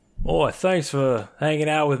Oh, thanks for hanging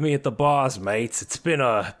out with me at the bars, mates. It's been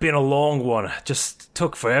a long one. Just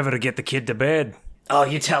took forever to get the kid to bed. Oh,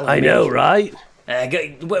 you're telling me. I know, right?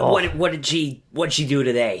 What did she do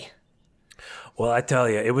today? Well, I tell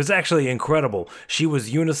you, it was actually incredible. She was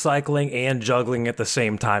unicycling and juggling at the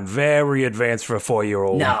same time. Very advanced for a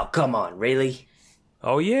 4-year-old. No, come on, really?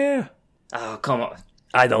 Oh, yeah. Oh, come on.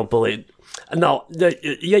 I don't believe. No,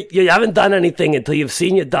 you haven't done anything until you've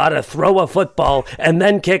seen your daughter throw a football and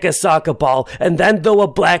then kick a soccer ball and then do a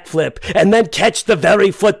black flip and then catch the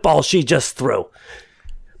very football she just threw.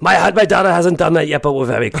 My daughter hasn't done that yet, but we're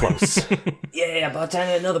very close. Yeah, but I'll tell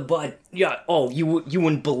you another but. Yeah. Oh, you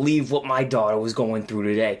wouldn't believe what my daughter was going through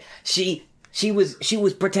today. She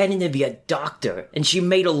was pretending to be a doctor, and she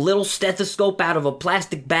made a little stethoscope out of a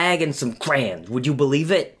plastic bag and some crayons. Would you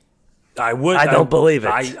believe it? I would. I don't believe it.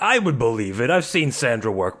 I would believe it. I've seen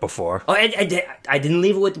Sandra work before. Oh, I didn't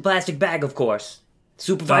leave it with the plastic bag, of course.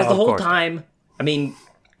 Supervised the whole time. I mean,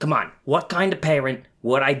 come on. What kind of parent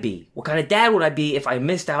would I be? What kind of dad would I be if I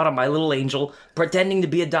missed out on my little angel pretending to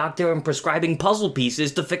be a doctor and prescribing puzzle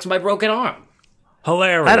pieces to fix my broken arm?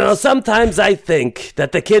 Hilarious. I don't know, sometimes I think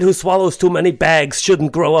that the kid who swallows too many bags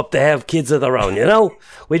shouldn't grow up to have kids of their own, you know?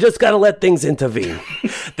 We just gotta let things intervene.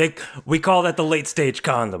 We call that the late stage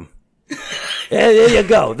condom. Yeah,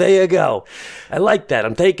 there you go. I like that.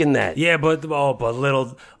 I'm taking that. Yeah, but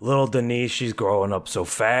little Denise, she's growing up so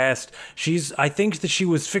fast. I think that she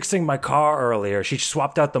was fixing my car earlier. She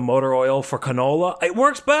swapped out the motor oil for canola. It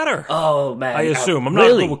works better. Oh, man. I assume. I'm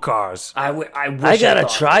really? not good with cars. I wish I gotta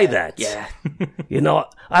try that. Yeah. You know,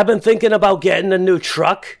 I've been thinking about getting a new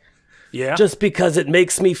truck. Yeah. Just because it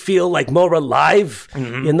makes me feel like more alive,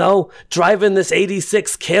 you know? Driving this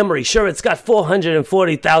 86 Camry, sure, it's got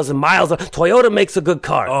 440,000 miles. Toyota makes a good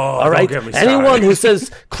car, all right? Don't get me started. Anyone who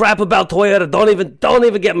says crap about Toyota, don't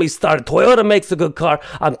even get me started. Toyota makes a good car.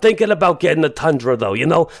 I'm thinking about getting a Tundra, though, you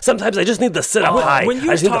know? Sometimes I just need to sit up high. When I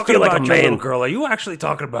you're just need to talking feel like about a your man. little girl, are you actually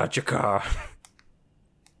talking about your car?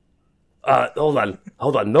 Hold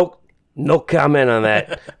on. No comment on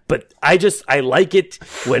that. But I like it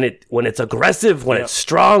when it's aggressive, when it's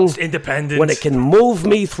strong, It's independent. when it can move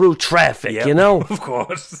me through traffic, Yep, you know? Of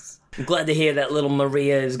course. I'm glad to hear that little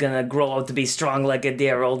Maria is gonna grow up to be strong like a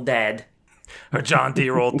dear old dad. Her John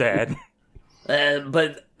Deere old dad.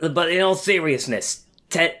 But in all seriousness,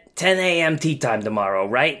 10 a.m. tea time tomorrow,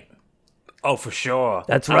 right? Oh, for sure.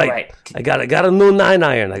 That's right. All right. I got a new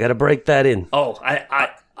 9-iron. I got to break that in. Oh,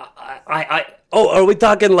 Oh, are we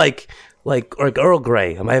talking like Earl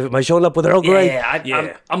Grey? Am I showing up with Earl Grey?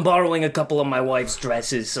 yeah. I'm borrowing a couple of my wife's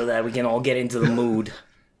dresses so that we can all get into the mood.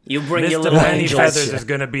 You bring your Mr. little Penny angels. Feathers is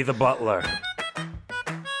going to be the butler.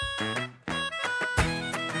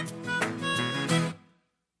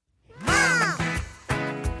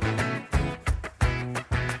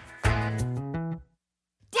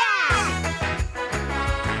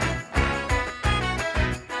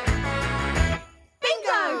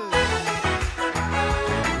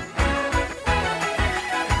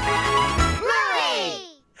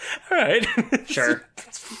 All right. Sure.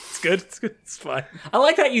 It's good. It's fine. I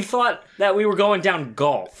like that you thought that we were going down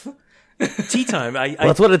golf. Tea time. Well,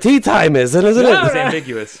 that's what a tea time is, isn't it? It's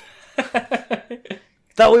ambiguous.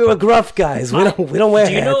 Thought we were gruff guys. We don't wear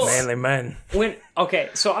Do you hats. know- Manly men. Okay,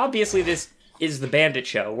 so obviously this is the Bandit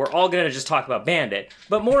show. We're all gonna just talk about Bandit,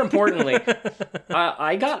 but more importantly,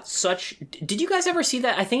 I got such. Did you guys ever see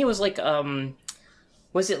that? I think it was like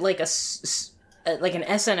was it like like an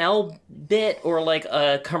SNL bit or like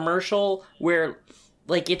a commercial where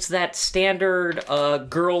like it's that standard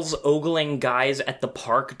girls ogling guys at the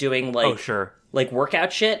park doing like like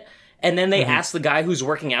workout shit. And then they ask the guy who's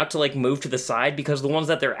working out to, like, move to the side because the ones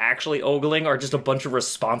that they're actually ogling are just a bunch of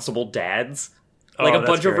responsible dads. Like, a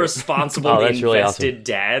bunch of responsible, invested really awesome.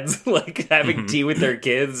 dads, like, having tea with their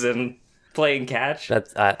kids and playing catch.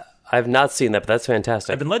 I've not seen that, but that's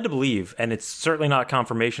fantastic. I've been led to believe, and it's certainly not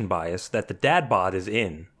confirmation bias, that the dad bod is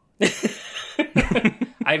in.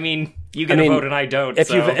 I mean, you get a vote and I don't,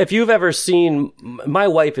 If you've ever seen... My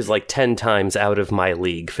wife is, like, 10 times out of my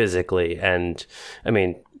league physically, and, I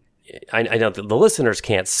mean... I know that the listeners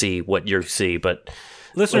can't see what you see, but...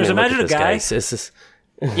 Listeners, imagine a guy...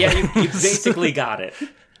 Yeah, you basically got it.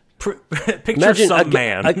 Picture some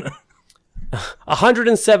man.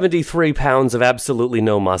 173 pounds of absolutely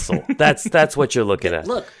no muscle. That's what you're looking at.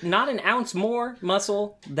 Look, not an ounce more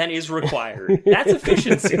muscle than is required. That's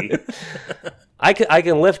efficiency. I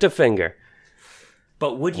can lift a finger.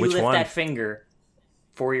 But would you lift that finger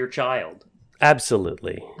for your child?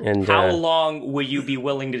 Absolutely. And how long would you be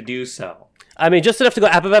willing to do so? I mean, just enough to go,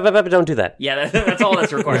 don't do that. Yeah, that's all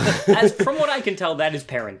that's required. From what I can tell, that is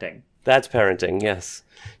parenting. That's parenting. Yes,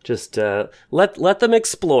 just let them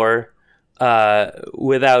explore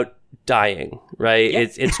without dying. Right?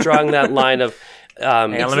 Yep. It's drawing that line of. It's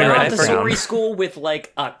not Montessori school with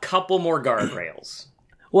like a couple more guardrails.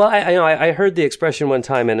 Well, I heard the expression one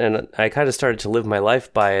time, and I kind of started to live my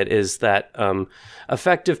life by it, is that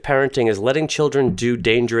effective parenting is letting children do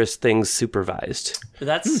dangerous things supervised.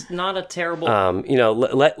 That's not a terrible...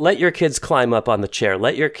 let your kids climb up on the chair.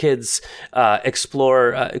 Let your kids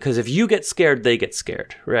explore, because if you get scared, they get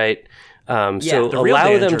scared, right? So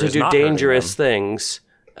allow them to do dangerous things,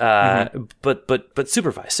 but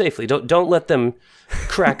supervise safely. Don't let them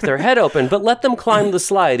crack their head open, but let them climb the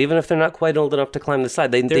slide, even if they're not quite old enough to climb the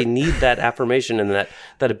slide. They need that affirmation and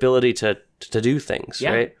that ability to do things,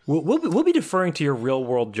 right? We'll be deferring to your real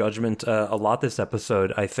world judgment a lot this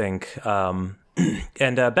episode, I think. And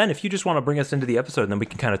Ben, if you just want to bring us into the episode, then we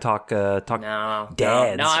can kind of talk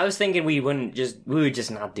dads. No, I was thinking we would just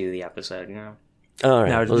not do the episode, you know. All right,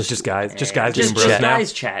 now it's just guys just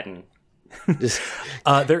guys chatting.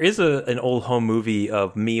 There is an old home movie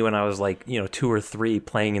of me when I was like 2 or 3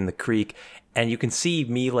 playing in the creek, and you can see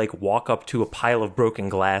me like walk up to a pile of broken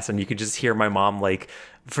glass, and you can just hear my mom like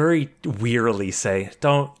very wearily say,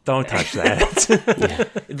 "Don't touch that."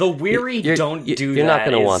 The weary don't do that. You're not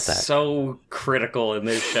going to want that. So critical in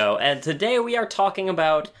this show. And today we are talking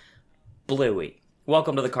about Bluey.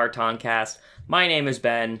 Welcome to the Cartoncast. My name is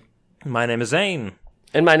Ben. My name is Zane.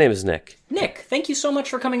 And my name is Nick. Nick, thank you so much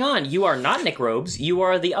for coming on. You are not Nick Robes. You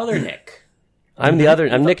are the other Nick. I'm the other.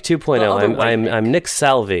 I'm Nick 2.0. I'm Nick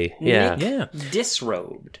Salvi. Yeah. Nick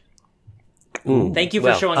disrobed. Thank you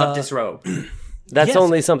for showing up disrobed. That's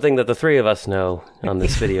only something that the three of us know on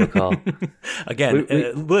this video call. Again,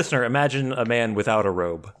 listener, imagine a man without a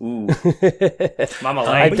robe. Ooh. Mama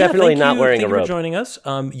I'm definitely not wearing a robe. Thank you for joining us.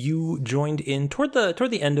 You joined in toward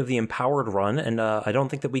the end of the Empowered run, and I don't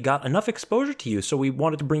think that we got enough exposure to you, so we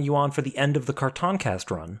wanted to bring you on for the end of the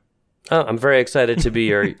Cartoncast run. Oh, I'm very excited to be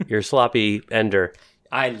your sloppy ender.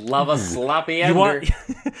 I love a sloppy ender.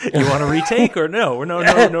 You want to retake or no? No,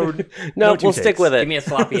 we'll stick with it. Give me a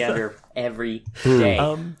sloppy ender every day.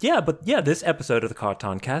 This episode of the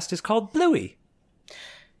Cartoncast is called Bluey.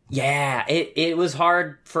 Yeah, it was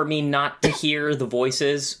hard for me not to hear the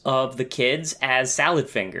voices of the kids as salad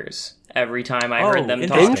fingers every time I heard them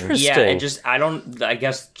talk. Interesting. Yeah, I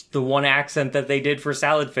guess the one accent that they did for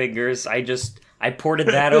salad fingers, I ported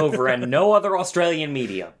that over and no other Australian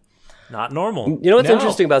media. Not normal. You know what's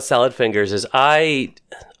interesting about salad fingers is I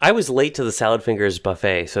was late to the salad fingers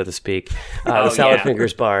buffet, so to speak. The salad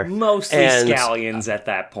fingers bar. Mostly scallions at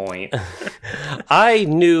that point. I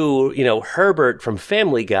knew, Herbert from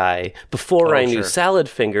Family Guy before I knew salad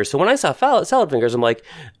fingers. So when I saw salad fingers, I'm like,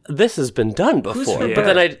 this has been done before. But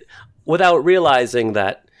then without realizing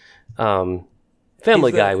that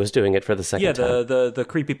Family Guy was doing it for the second time. Yeah, the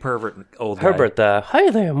creepy pervert old Herbert, guy.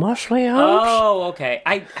 Hi there, Mosley Oaks. Oh, okay.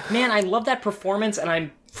 I love that performance, and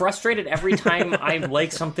I'm frustrated every time I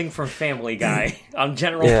like something from Family Guy on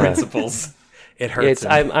general principles. It hurts.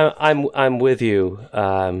 I'm with you.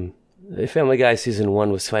 Family Guy season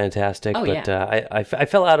 1 was fantastic, I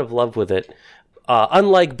fell out of love with it.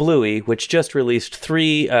 Unlike Bluey, which just released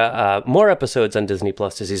 3 more episodes on Disney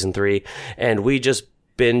Plus to season 3, and we just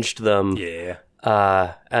binged them. Yeah.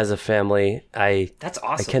 As a family, that's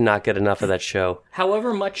awesome. I cannot get enough of that show.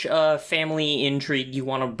 However much family intrigue you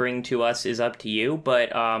want to bring to us is up to you. But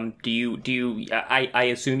do you? I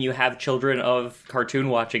assume you have children of cartoon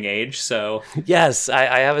watching age. So yes,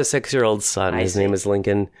 I have a 6-year-old son. His name is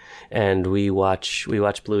Lincoln, and we watch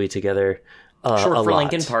Bluey together. Short a for lot.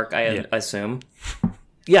 Lincoln Park, I assume.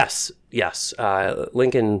 Yes.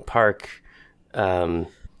 Lincoln Park.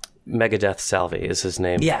 Megadeth Salvi is his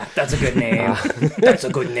name. Yeah, that's a good name. That's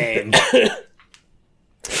a good name.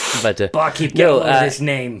 But Barkeep, get over this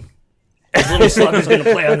name. This little slugger's going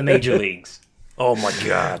to play on the major leagues. Oh my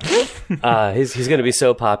god. He's going to be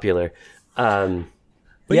so popular.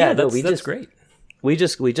 That's great. We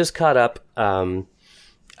just caught up. Are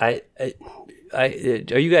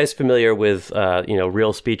you guys familiar with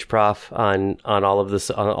Real Speech Prof on all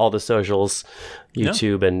the socials,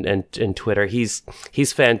 YouTube and Twitter? He's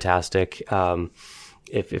fantastic.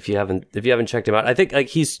 If you haven't checked him out, I think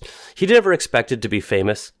he never expected to be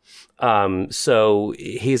famous. So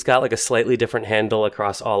he's got like a slightly different handle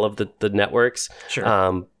across all of the networks. Sure.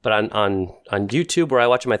 But on YouTube where I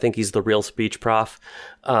watch him, I think he's the Real Speech Prof.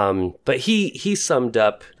 But he summed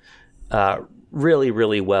up really,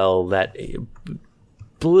 really well that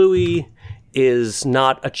Bluey is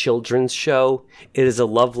not a children's show. It is a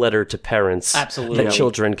love letter to parents. Absolutely. That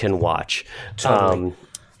children can watch. Totally.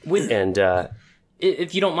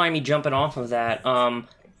 If you don't mind me jumping off of that,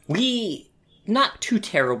 we, not too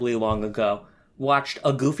terribly long ago, watched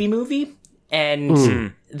a Goofy movie,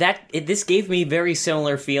 and this gave me very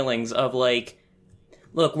similar feelings of, like,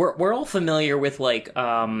 look, we're all familiar with, like,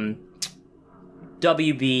 WB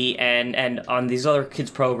and on these other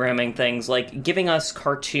kids programming things, like, giving us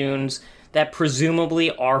cartoons that presumably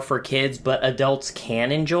are for kids, but adults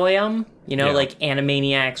can enjoy them. You know, like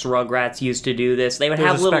Animaniacs, Rugrats used to do this. They would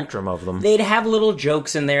have a spectrum of them. They'd have little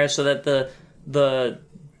jokes in there so that the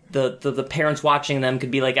parents watching them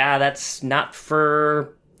could be like, that's not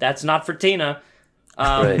for Tina.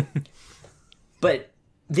 Right. But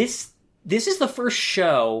this is the first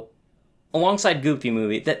show alongside Goofy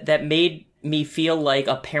Movie that made me feel like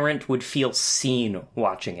a parent would feel seen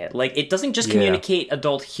watching it. Like, it doesn't just communicate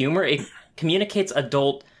adult humor, it communicates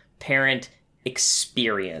adult parent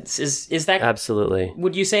experience. Is that absolutely?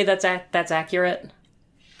 Would you say that's accurate?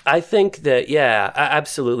 I think that,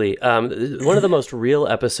 absolutely. One of the most real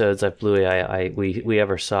episodes of Bluey we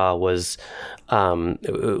ever saw was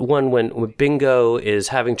one when Bingo is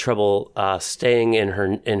having trouble staying in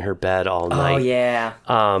her bed all night. Oh yeah.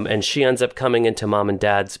 And she ends up coming into mom and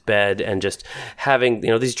dad's bed and just having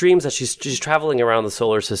these dreams that she's traveling around the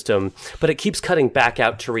solar system, but it keeps cutting back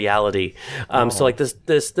out to reality. So like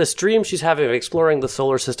this dream she's having of exploring the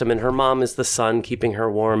solar system, and her mom is the sun keeping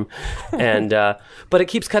her warm, and but it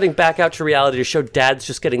keeps cutting back out to reality to show dad's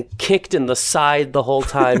just getting kicked in the side the whole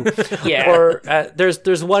time. Yeah. Or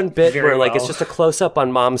there's one bit Very where like well. it's just a close up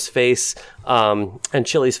on mom's face and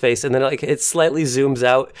Chili's face, and then like it slightly zooms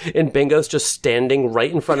out and Bingo's just standing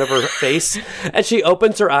right in front of her face, and she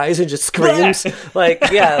opens her eyes and just screams.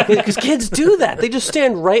 Because kids do that. They just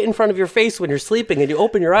stand right in front of your face when you're sleeping, and you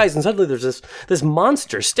open your eyes and suddenly there's this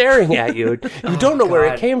monster staring at you. You don't know where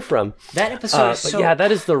it came from. That episode is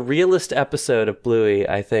that is the realest episode of Bluey,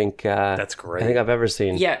 I think. That's great. I think I've ever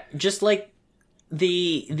seen. Yeah, just like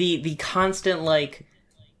the constant, like,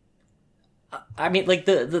 I mean, like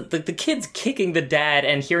the kids kicking the dad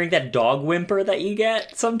and hearing that dog whimper that you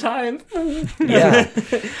get sometimes. Yeah.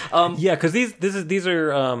 Because these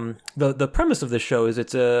are the premise of this show is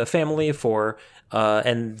it's a family of four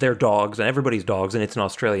and their dogs and everybody's dogs, and it's an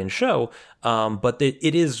Australian show, but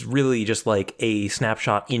it is really just like a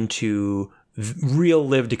snapshot into real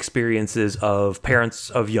lived experiences of parents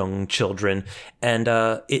of young children, and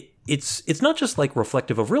it's not just like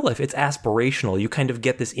reflective of real life, it's aspirational. You kind of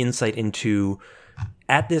get this insight into,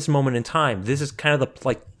 at this moment in time, this is kind of the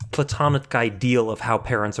like platonic ideal of how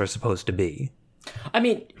parents are supposed to be. I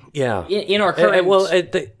mean, Yeah. in our current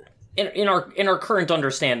in our current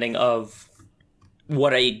understanding of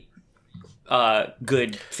what a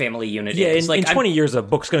good family unit is. In 20 years, a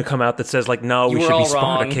book's going to come out that says, like, no, we should be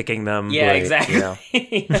Sparta kicking them. Yeah, right, exactly.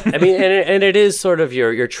 Yeah. I mean, and it is sort of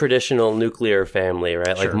your traditional nuclear family,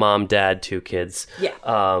 right? Like Sure. mom, dad, two kids. Yeah.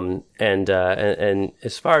 And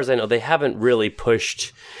as far as I know, they haven't really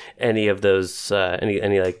pushed any of those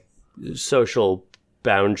any like social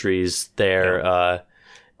boundaries there.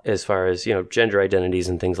 As far as gender identities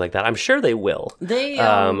and things like that, I'm sure they will.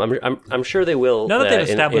 I'm sure they will. Now that they've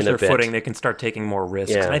established in a their bit. footing, they can start taking more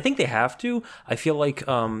risks. Yeah. And I think they have to. I feel like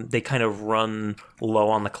they kind of run low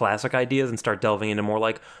on the classic ideas and start delving into more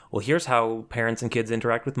like, well, here's how parents and kids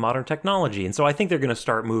interact with modern technology. And so I think they're going to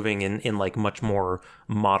start moving in like much more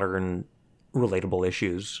modern, relatable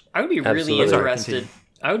issues. I would be Absolutely. really Sorry, interested.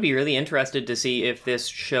 I would be really interested to see if this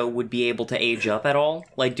show would be able to age up at all,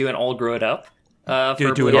 like do an all grow it up.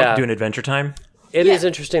 Do an Adventure Time? It is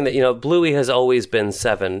interesting that, Bluey has always been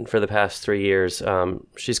 7 for the past 3 years.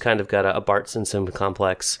 She's kind of got a Bart Simpson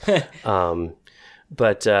complex.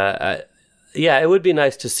 But it would be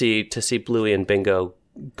nice to see Bluey and Bingo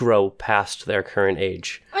grow past their current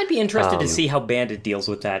age. I'd be interested to see how Bandit deals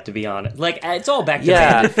with that, to be honest. Like, it's all back to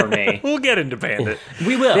Bandit for me. We'll get into Bandit.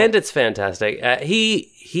 We will. Bandit's fantastic.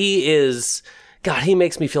 He is... God, he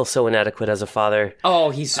makes me feel so inadequate as a father. Oh,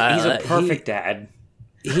 he's a perfect dad.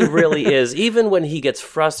 He really is. Even when he gets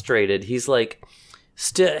frustrated, he's like,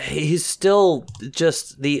 he's still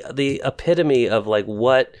just the epitome of like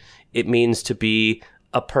what it means to be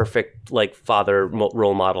a perfect like father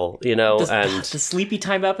role model, The Sleepy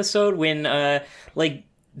Time episode when like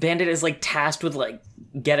Bandit is like tasked with like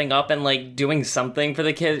getting up and like doing something for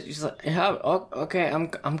the kids. She's like, yeah, okay, I'm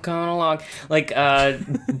coming along. Like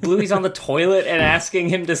Bluey's on the toilet and asking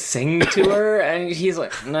him to sing to her, and he's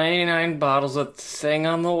like 99 bottles of thing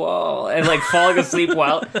on the wall, and like falling asleep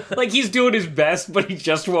while like he's doing his best, but he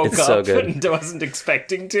just woke It's up so good. and wasn't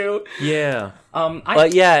expecting to. Yeah.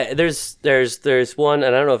 But yeah, there's one,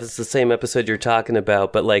 and I don't know if it's the same episode you're talking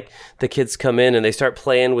about, but like the kids come in and they start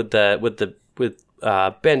playing with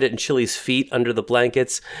Bandit and Chili's feet under the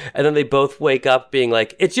blankets, and then they both wake up being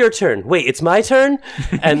like, "It's your turn. Wait, it's my turn."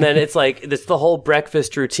 And then it's like it's the whole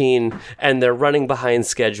breakfast routine, and they're running behind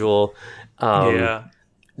schedule. And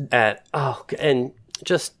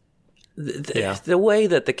just the way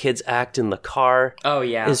that the kids act in the car.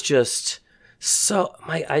 Is just so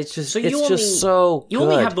so you good.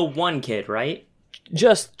 only have the one kid, right?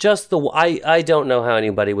 Just I don't know how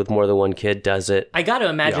anybody with more than one kid does it. I got to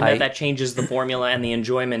imagine that changes the formula and the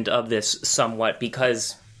enjoyment of this somewhat,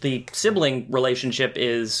 because the sibling relationship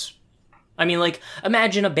is, I mean, like,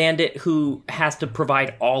 imagine a bandit who has to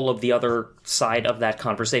provide all of the other side of that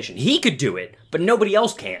conversation. He could do it, but nobody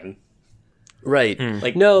else can. Right.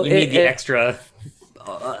 Like, you need the extra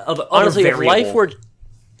honestly, variable.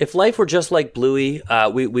 If life were just like Bluey,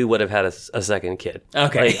 we would have had a second kid.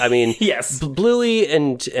 Okay. Like, I mean, yes. Bluey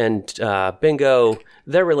and Bingo,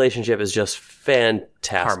 their relationship is just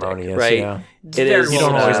fantastic. Harmonious, right? yeah. It is. You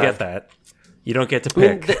don't always get that. You don't get to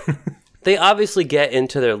pick. They obviously get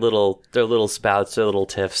into their little spouts, their little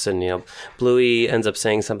tiffs, and Bluey ends up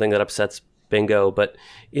saying something that upsets Bingo, but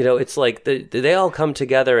it's like they all come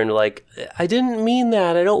together and like, I didn't mean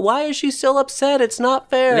that. Why is she still upset? It's not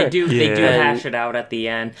fair. They do hash it out at the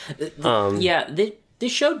end.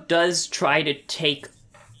 This show does try to take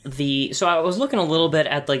so I was looking a little bit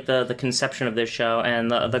at like the conception of this show,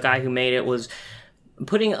 and the guy who made it was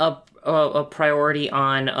putting up a priority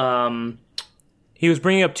on he was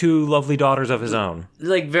bringing up two lovely daughters of his own,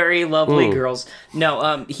 like very lovely girls.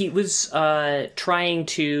 No, he was trying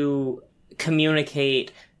to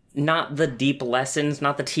communicate not the deep lessons,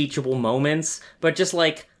 not the teachable moments, but just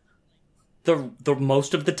like the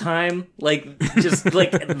most of the time, like just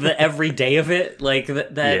like the everyday of it, like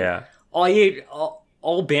that.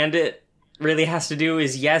 All Bandit really has to do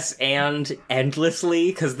is yes and endlessly,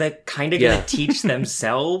 because they're kind of gonna teach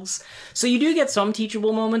themselves. So you do get some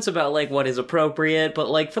teachable moments about like what is appropriate, but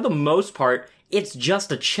like for the most part, it's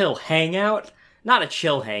just a chill hangout. Not a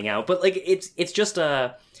chill hangout, but like it's just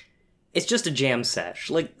a jam sesh.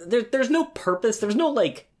 Like there's no purpose. There's no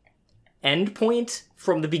like end point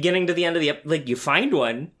from the beginning to the end of the like you find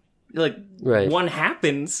one, like one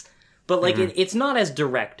happens, but like it's not as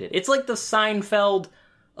directed. It's like the Seinfeld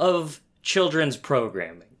of children's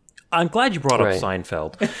programming. I'm glad you brought up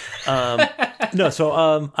Seinfeld.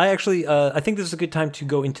 I actually I think this is a good time to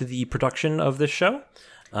go into the production of this show.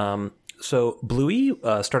 So Bluey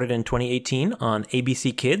started in 2018 on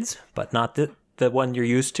ABC Kids, but not the one you're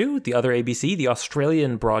used to, the other ABC, the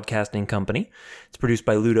Australian Broadcasting Company. It's produced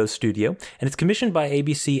by Ludo Studio, and it's commissioned by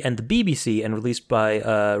ABC and the BBC and released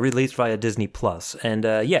via Disney Plus. And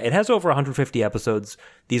it has over 150 episodes.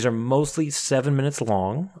 These are mostly 7 minutes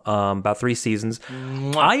long, about 3 seasons.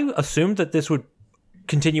 I assumed that this would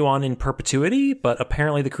continue on in perpetuity, but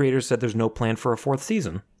apparently the creators said there's no plan for a 4th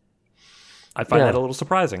season. I find that a little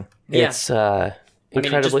surprising. It's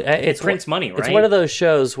incredibly, it prints money, right? It's one of those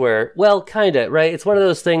shows where, well, kind of, right? It's one of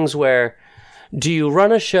those things where, do you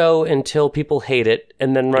run a show until people hate it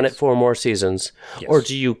and then run it 4 more seasons? Yes. Or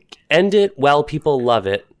do you end it while people love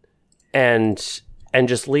it and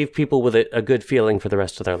just leave people with a good feeling for the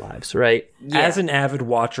rest of their lives, right? Yeah. As an avid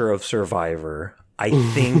watcher of Survivor, I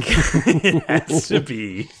think it has to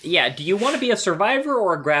be. Yeah, do you want to be a Survivor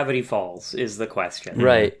or a Gravity Falls is the question.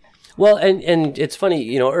 Right. Well, and it's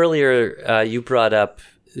funny, earlier you brought up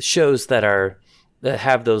shows that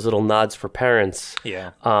have those little nods for parents.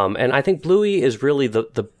 Yeah. And I think Bluey is really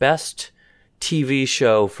the best TV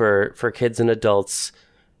show for kids and adults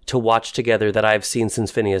to watch together that I've seen since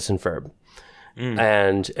Phineas and Ferb.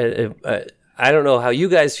 And I don't know how you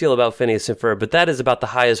guys feel about Phineas and Ferb, but that is about the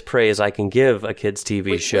highest praise I can give a kid's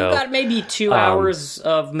TV show. We've got maybe 2 hours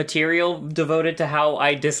of material devoted to how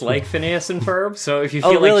I dislike Phineas and Ferb, so if you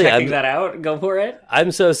feel like checking that out, go for it.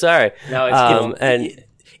 I'm so sorry. No, it's and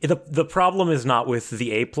the problem is not with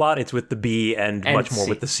the A plot, it's with the B and much more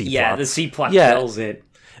with the C plot. Yeah, the C plot kills it.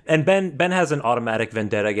 And Ben has an automatic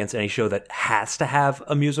vendetta against any show that has to have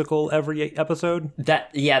a musical every episode. That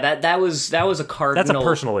was a cardinal. That's a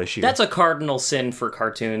personal issue. That's a cardinal sin for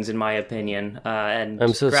cartoons, in my opinion. And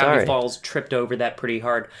I'm so Gravity sorry. Falls tripped over that pretty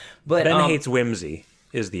hard. But Ben hates whimsy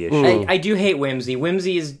is the issue. I do hate whimsy.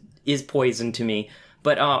 Whimsy is poison to me.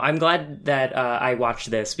 But I'm glad that I watched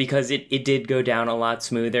this because it did go down a lot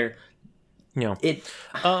smoother. Yeah.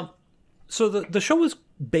 So the show was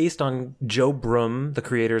based on Joe Brum, the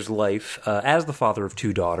creator's life as the father of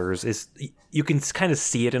 2 daughters. You can kind of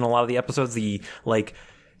see it in a lot of the episodes. You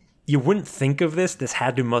wouldn't think of this. This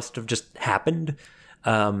must have just happened.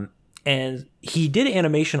 And he did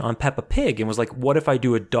animation on Peppa Pig and was like, what if I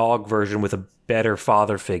do a dog version with a better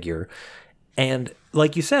father figure? And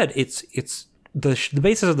like you said, it's the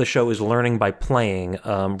basis of the show is learning by playing,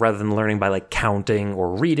 rather than learning by like counting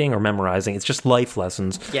or reading or memorizing. It's just life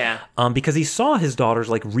lessons. Yeah. Because he saw his daughters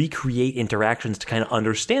like recreate interactions to kind of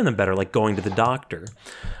understand them better, like going to the doctor.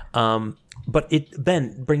 But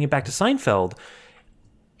Ben, bringing it back to Seinfeld,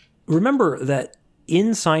 remember that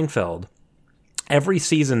in Seinfeld, every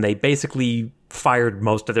season they basically fired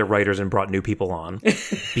most of their writers and brought new people on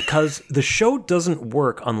because the show doesn't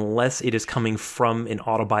work unless it is coming from an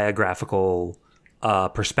autobiographical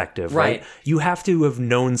perspective, right? You have to have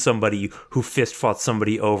known somebody who fist fought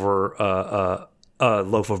somebody over a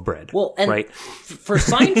loaf of bread. Well, and right? For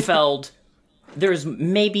Seinfeld, there's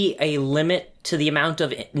maybe a limit to the amount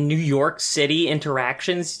of New York City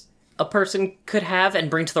interactions a person could have and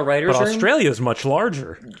bring to the writer's room. But Australia's much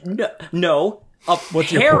larger. No. A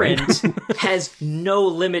What's parent has no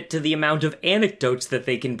limit to the amount of anecdotes that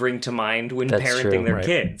they can bring to mind when parenting their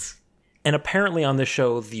kids. And apparently on this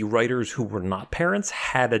show, the writers who were not parents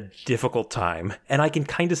had a difficult time. And I can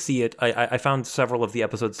kind of see it. I found several of the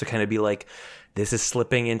episodes to kind of be like, this is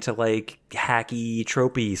slipping into like hacky,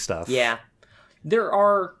 tropey stuff. Yeah. There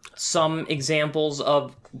are some examples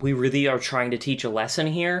of we really are trying to teach a lesson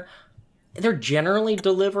here. They're generally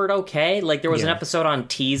delivered okay. Like there was an episode on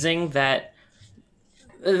teasing that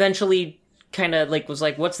eventually kind of like was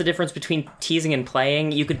like, what's the difference between teasing and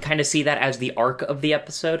playing? You could kind of see that as the arc of the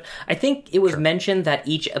episode. I think it was mentioned that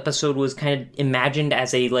each episode was kind of imagined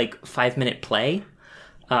as a like 5-minute play.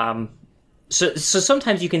 So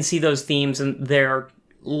sometimes you can see those themes and they're a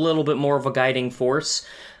little bit more of a guiding force.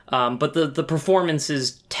 But the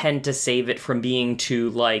performances tend to save it from being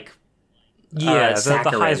too like the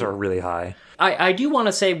highs are really high. I do want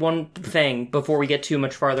to say one thing before we get too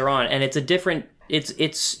much farther on, and it's a different.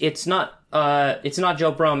 It's not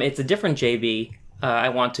Joe Brum. It's a different JB. I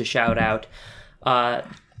want to shout out.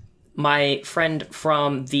 My friend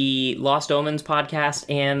from the Lost Omens podcast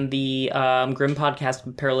and the Grimm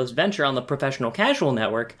podcast, Perilous Adventure on the Professional Casual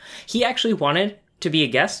Network. He actually wanted to be a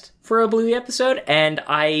guest for a Bluey episode, and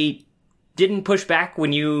I didn't push back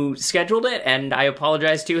when you scheduled it, and I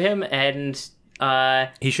apologized to him, and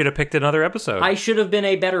he should have picked another episode. I should have been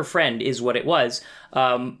a better friend, is what it was.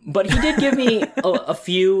 But he did give me a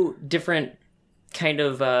few different kind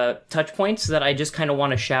of touch points that I just kind of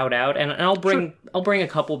want to shout out, and I'll bring a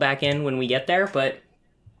couple back in when we get there. But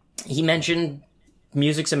he mentioned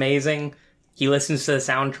music's amazing. He listens to the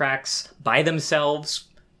soundtracks by themselves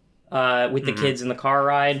with the kids in the car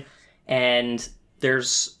ride, and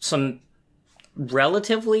there's some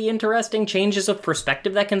relatively interesting changes of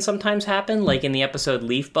perspective that can sometimes happen, like in the episode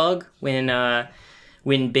Leaf Bug,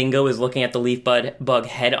 when Bingo is looking at the leaf bug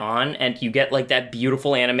head on, and you get like that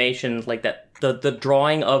beautiful animation, like that the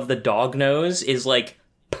drawing of the dog nose is like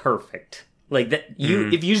perfect. Like that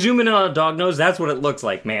if you zoom in on a dog nose, that's what it looks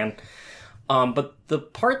like, man. But the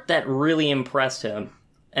part that really impressed him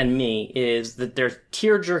and me is that there's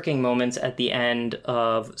tear-jerking moments at the end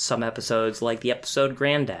of some episodes, like the episode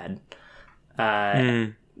Granddad.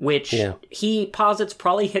 Which he posits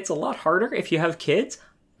probably hits a lot harder if you have kids.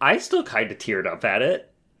 I still kind of teared up at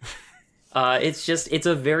it. It's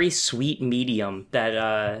a very sweet medium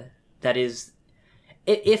that is,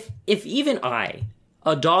 if even I,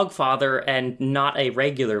 a dog father and not a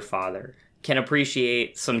regular father, can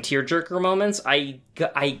appreciate some tearjerker moments, I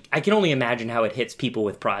can only imagine how it hits people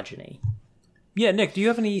with progeny. Yeah, Nick, do you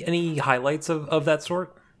have any highlights of that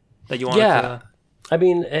sort that you want to... Yeah, I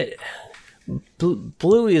mean...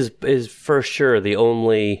 Bluey is for sure the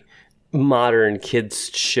only modern kids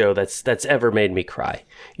show that's ever made me cry.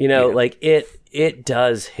 You know, like it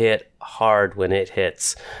does hit hard when it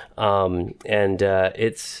hits, and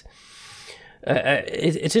it's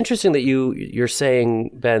interesting that you're saying,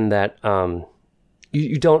 Ben, that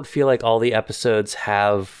you don't feel like all the episodes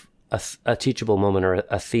have a teachable moment or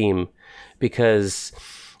a theme, because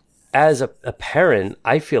as a parent,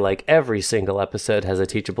 I feel like every single episode has a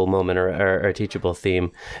teachable moment or a teachable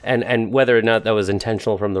theme, and whether or not that was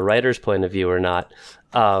intentional from the writer's point of view or not.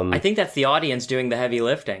 I think that's the audience doing the heavy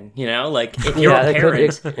lifting, you know? Like, if you're a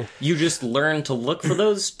parent, you just learn to look for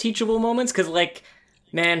those teachable moments, because, like,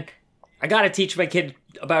 man, I gotta teach my kid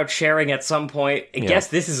about sharing at some point. I guess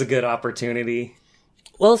this is a good opportunity.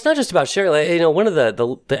 Well, it's not just about sharing. Like, you know, one of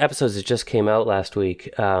the episodes that just came out last week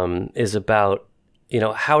is about, you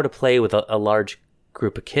know, how to play with a large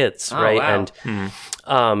group of kids, right? Wow.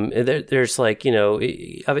 And there's like, you know,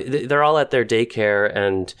 they're all at their daycare,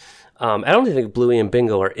 and I don't think Bluey and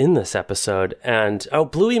Bingo are in this episode. And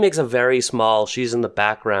Bluey makes a very small. She's in the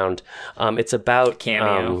background. It's about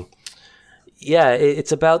cameo.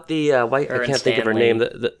 It's about the I can't think of her name.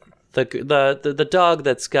 the dog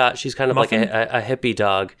she's kind of Muffin? like a hippie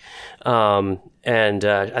dog, and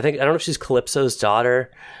I don't know if she's Calypso's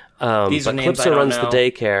daughter. These are but names I Calypso don't runs know. the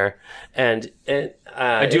daycare, and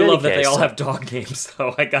I do love that they all have dog names,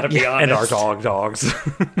 though. I gotta be honest. And our dogs.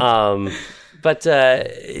 But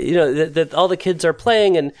all the kids are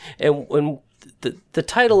playing, and when the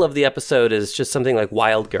title of the episode is just something like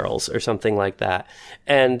Wild Girls or something like that.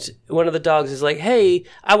 And one of the dogs is like, hey,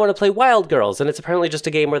 I want to play Wild Girls. And it's apparently just a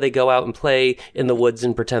game where they go out and play in the woods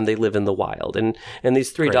and pretend they live in the wild. And these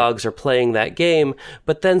three dogs are playing that game.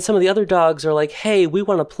 But then some of the other dogs are like, hey, we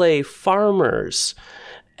want to play farmers.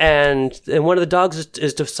 And one of the dogs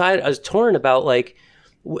is torn about like,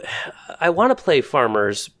 I want to play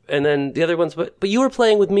farmers, and then the other ones, but you were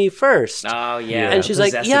playing with me first. Oh, yeah. And she's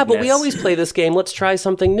like, yeah, but we always play this game. Let's try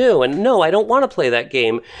something new. And no, I don't want to play that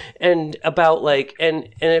game. And about like, and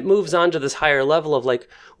it moves on to this higher level of like,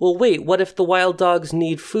 well, wait, what if the wild dogs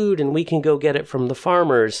need food and we can go get it from the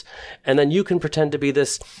farmers? And then you can pretend to be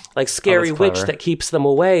this like scary witch that keeps them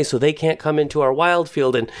away so they can't come into our wild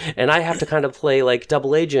field. And I have to kind of play like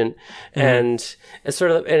double agent. And it's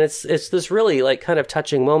sort of, and it's this really like kind of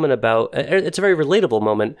touching moment about, it's a very relatable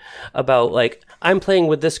moment about like, I'm playing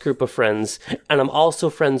with this group of friends and I'm also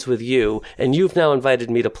friends with you and you've now invited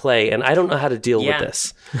me to play and I don't know how to deal with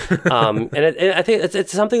this. And I think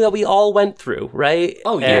it's something that we all went through, right?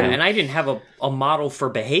 Oh, yeah. And I didn't have a model for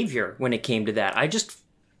behavior when it came to that. I just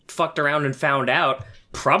fucked around and found out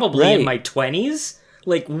probably in my 20s.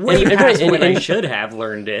 Like, way past when I should have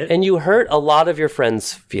learned it. And you hurt a lot of your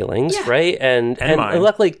friends' feelings, right? And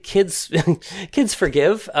luckily, kids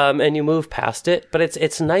forgive, and you move past it. But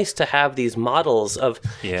it's nice to have these models of,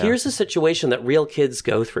 here's a situation that real kids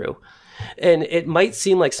go through. And it might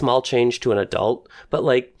seem like small change to an adult, but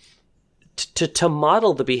like, to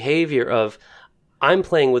model the behavior of, I'm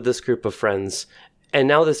playing with this group of friends, and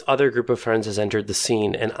now this other group of friends has entered the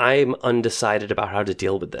scene, and I'm undecided about how to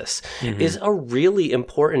deal with this, is a really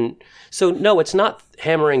important... So, no, it's not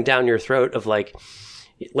hammering down your throat of, like,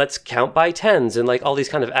 let's count by tens and, like, all these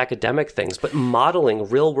kind of academic things, but modeling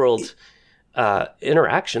real-world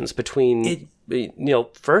interactions between,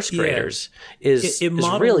 first graders is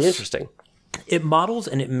really interesting. It models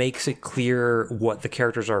and it makes it clear what the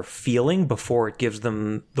characters are feeling before it gives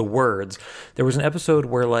them the words. There was an episode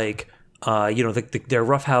where, like, they're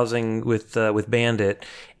roughhousing with Bandit,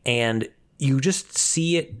 and you just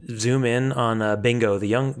see it zoom in on Bingo, the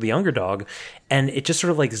younger dog, and it just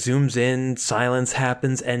sort of like zooms in, silence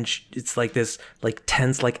happens, and it's like this like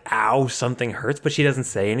tense, like ow, something hurts, but she doesn't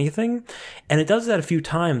say anything, and it does that a few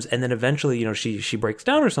times, and then eventually, she breaks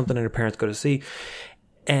down or something, and her parents go to see.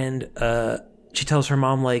 And she tells her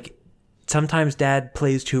mom, like, sometimes dad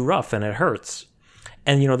plays too rough and it hurts.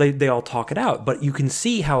 And, they all talk it out. But you can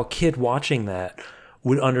see how a kid watching that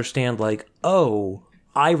would understand, like, oh,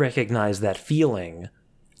 I recognize that feeling.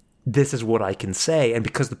 This is what I can say. And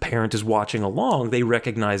because the parent is watching along, they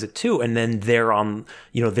recognize it too. And then they're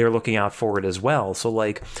they're looking out for it as well. So,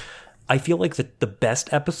 like, I feel like the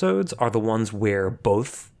best episodes are the ones where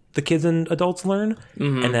both the kids and adults learn.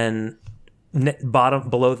 Mm-hmm. And then...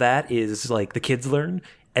 below that is like the kids learn,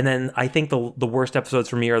 and then I think the worst episodes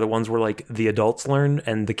for me are the ones where like the adults learn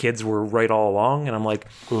and the kids were right all along, and I'm like,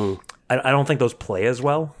 I don't think those play as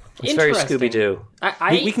well. It's very Scooby-Doo.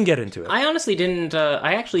 We can get into it. I honestly didn't.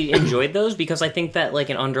 I actually enjoyed those because I think that like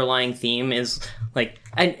an underlying theme is like,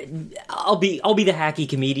 and I'll be the hacky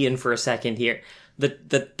comedian for a second here.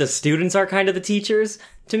 The students are kind of the teachers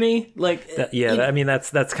to me, like I mean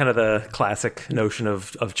that's kind of the classic notion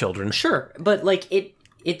of children. Sure, but like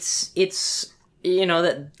it's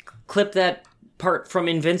that clip, that part from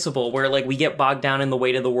Invincible where like we get bogged down in the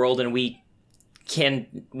weight of the world and we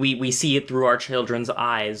see it through our children's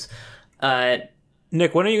eyes.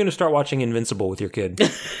 Nick, when are you going to start watching Invincible with your kid?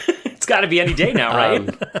 It's got to be any day now, right?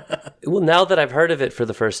 Well, now that I've heard of it for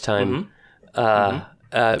the first time.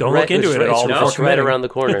 Don't look into it at all. It's right around the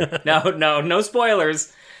corner. No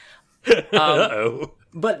spoilers. Uh-oh.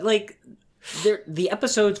 But like, the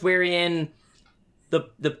episodes wherein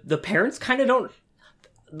the parents kind of don't.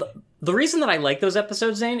 The reason that I like those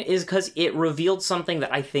episodes, Zane, is because it revealed something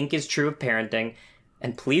that I think is true of parenting.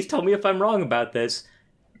 And please tell me if I'm wrong about this,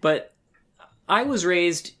 but I was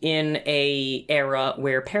raised in a era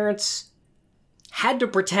where parents had to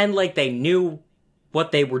pretend like they knew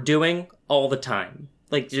what they were doing all the time.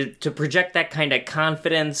 Like, to project that kind of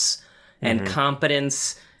confidence and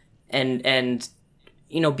competence and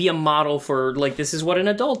be a model for, like, this is what an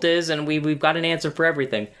adult is, and we've got an answer for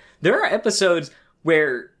everything. There are episodes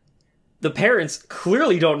where the parents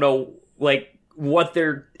clearly don't know, like, what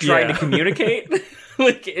they're trying to communicate.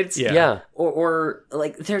 Like it's or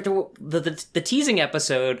like the teasing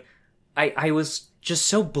episode. I was just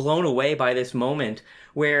so blown away by this moment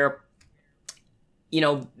where, you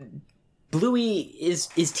know, Bluey is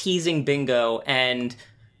teasing Bingo and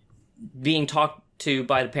being talked to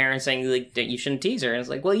by the parents saying like that you shouldn't tease her, and it's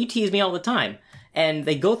like, well, you tease me all the time. And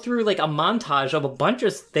they go through like a montage of a bunch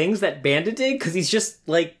of things that Bandit did because he's just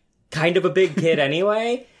like kind of a big kid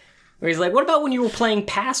anyway. Where he's like, what about when you were playing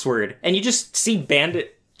Password and you just see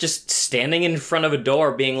Bandit just standing in front of a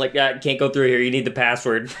door being like, I can't go through here, you need the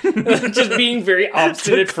password. Just being very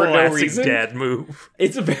obstinate for no reason. Dad move.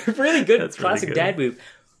 It's a really good classic dad move.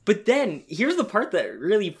 But then, here's the part that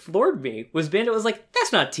really floored me, was Bandit was like,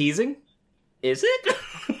 that's not teasing. Is it?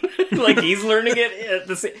 Like, he's learning it at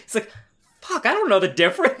the same... It's like, fuck, I don't know the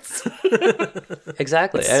difference.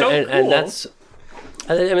 Exactly. It's so cool. And that's...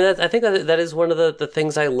 I mean, I think that is one of the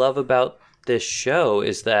things I love about this show,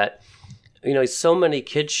 is that, you know, so many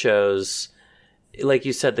kid shows, like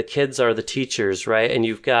you said, the kids are the teachers, right? And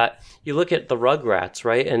you look at the Rugrats,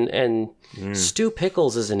 right? And Stu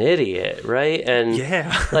Pickles is an idiot, right? And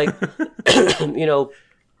like, you know,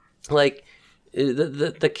 like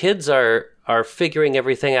the kids are figuring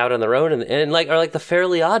everything out on their own, and like are like the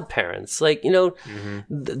Fairly Odd Parents. Like, you know,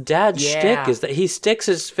 the dad's shtick is that he sticks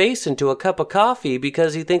his face into a cup of coffee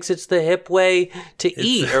because he thinks it's the hip way to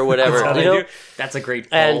eat or whatever. You know? That's a great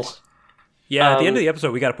pull. Yeah, at the end of the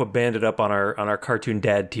episode, we got to put Bandit up on our cartoon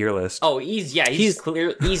dad tier list. Oh, he's at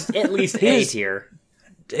least A tier.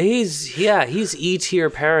 He's E tier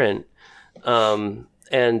parent,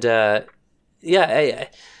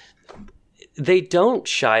 they don't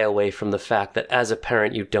shy away from the fact that as a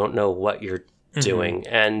parent you don't know what you're doing,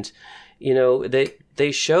 and you know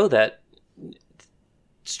they show that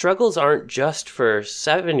struggles aren't just for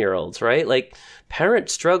 7-year-olds, right? Like,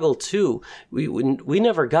 parents struggle too. We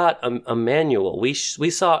never got a manual. We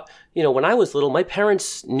saw, you know, when I was little, my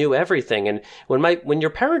parents knew everything, and when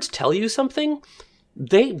your parents tell you something,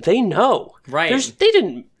 they know, right? They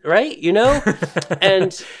didn't, right? You know,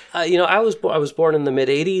 and you know, I was born in the mid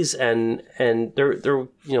 '80s, and there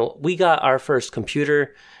you know, we got our first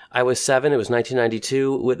computer. I was 7. It was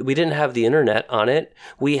 1992. We didn't have the internet on it.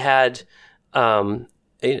 We had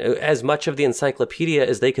as much of the encyclopedia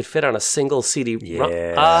as they could fit on a single CD.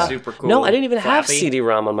 Super cool. No, I didn't even floppy. have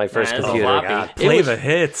CD-ROM on my first computer. Play the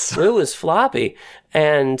hits. It was floppy,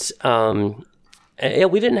 and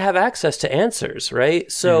we didn't have access to answers,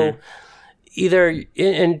 right? So either,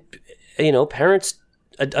 and you know, parents,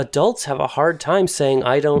 adults have a hard time saying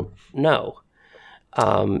I don't know.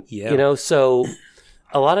 You know, so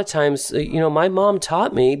a lot of times, you know, my mom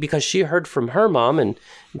taught me because she heard from her mom and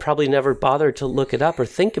probably never bothered to look it up or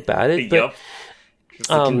think about it. But it's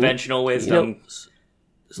the conventional wisdom. You know,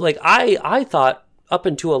 like I thought up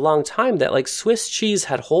into a long time that like Swiss cheese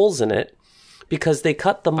had holes in it because they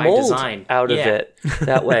cut the mold out of it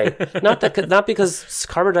that way. Not because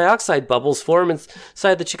carbon dioxide bubbles form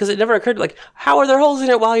inside the cheese, because it never occurred, like, how are there holes in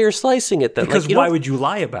it while you're slicing it then? Because like, why would you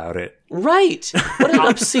lie about it? Right. What an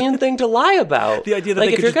obscene thing to lie about. The idea that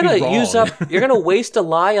like, they could just be wrong. You're going to waste a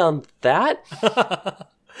lie on that?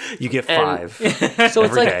 You get 5. So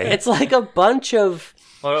it's like a bunch of...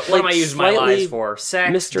 What am I using my lies for?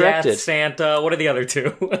 Sex, misdirected. death, Santa. What are the other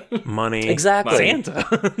 2? Money. Exactly. Santa.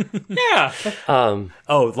 Yeah.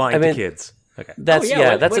 Lying to kids. Okay.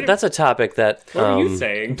 That's a topic that what are you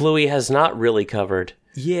saying? Bluey has not really covered.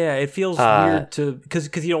 Yeah, it feels weird to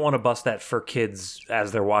because you don't want to bust that for kids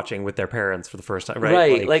as they're watching with their parents for the first time, right?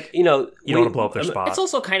 Right. Like you know, you don't want to blow up their spot. It's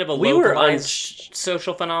also kind of a localized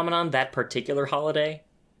social phenomenon, that particular holiday.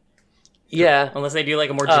 Yeah, unless they do like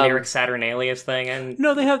a more generic Saturnalius thing, and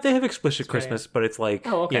no, they have explicit Christmas, but it's like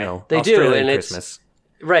you know, they Australian do, and Christmas.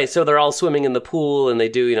 Right, so they're all swimming in the pool, and they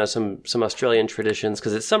do, you know, some Australian traditions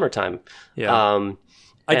because it's summertime. Yeah,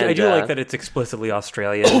 I do like that it's explicitly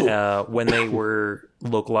Australian. When they were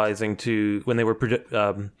when they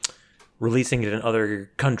were releasing it in other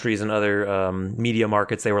countries and other media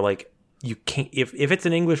markets, they were like, you can't if it's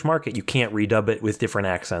an English market, you can't redub it with different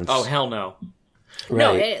accents. Oh hell no.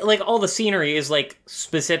 Right. No, like all the scenery is like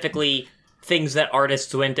specifically things that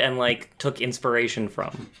artists went and like took inspiration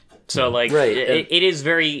from. So like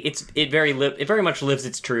it very much lives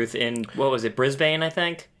its truth in, what was it, Brisbane, I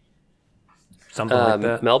think? Something like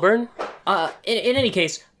that. Melbourne? In any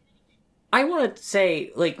case, I want to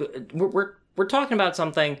say, like, we're talking about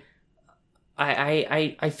something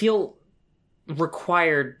I feel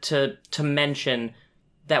required to mention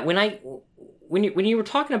that when you were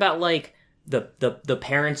talking about like the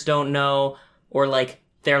parents don't know, or like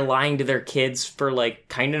they're lying to their kids for like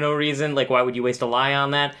kind of no reason, like why would you waste a lie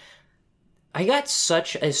on that? I got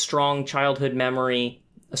such a strong childhood memory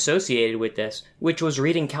associated with this, which was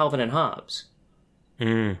reading Calvin and Hobbes.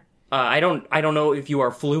 I don't know if you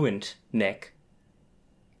are fluent, Nick.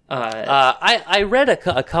 I read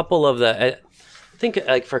a couple of the. I think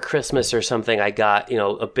like for Christmas or something, I got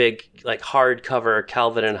a big like hardcover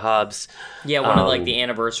Calvin and Hobbes. Yeah, one of like the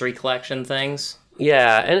anniversary collection things.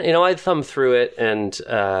 Yeah, and I thumbed through it and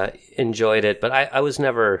enjoyed it, but I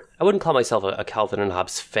wouldn't call myself a Calvin and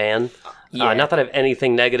Hobbes fan. Yeah. Not that I have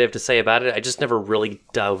anything negative to say about it. I just never really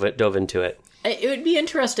dove into it. It would be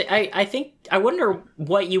interesting. I wonder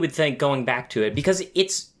what you would think going back to it, because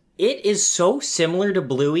it is so similar to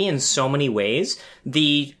Bluey in so many ways.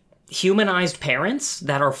 The humanized parents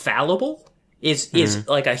that are fallible is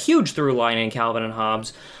like a huge through line in Calvin and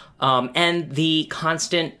Hobbes, and the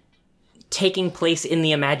constant taking place in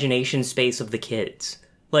the imagination space of the kids,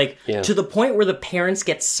 to the point where the parents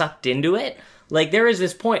get sucked into it. Like, there is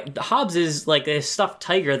this point, Hobbes is like a stuffed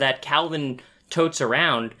tiger that Calvin totes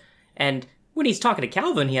around, and when he's talking to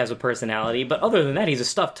Calvin, he has a personality, but other than that, he's a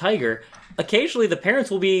stuffed tiger. Occasionally, the parents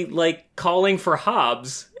will be, like, calling for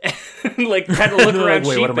Hobbes, and, like, kind of look around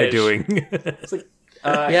Wait, sheepish. what am I doing? It's like,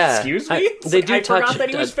 excuse me? I forgot that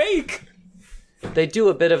he was fake. They do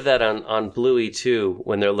a bit of that on Bluey, too,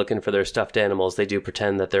 when they're looking for their stuffed animals. They do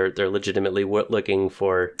pretend that they're legitimately looking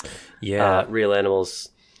for real animals.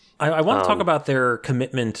 I want to talk about their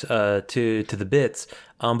commitment to the bits.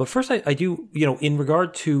 But first, I do, in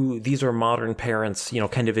regard to these are modern parents,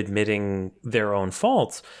 kind of admitting their own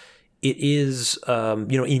faults. It is,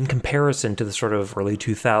 in comparison to the sort of early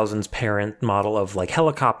 2000s parent model of like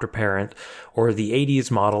helicopter parent, or the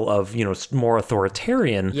 80s model of, more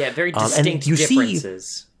authoritarian. Yeah, very distinct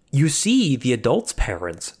differences. You see the adults'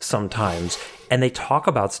 parents sometimes, and they talk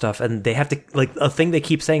about stuff, and they have to, like, a thing they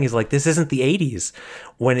keep saying is like, this isn't the 80s,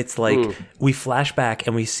 when it's like, we flash back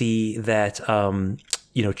and we see that,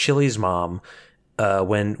 Chili's mom,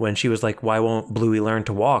 when she was like, why won't Bluey learn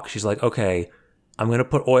to walk? She's like, okay, I'm going to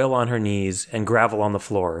put oil on her knees and gravel on the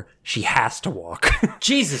floor. She has to walk.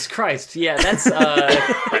 Jesus Christ. Yeah, that's...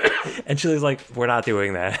 And Chili's like, we're not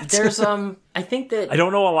doing that. There's, I think that... I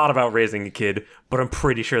don't know a lot about raising a kid, but I'm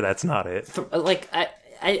pretty sure that's not it.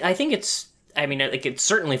 I think it's... I mean, like, it's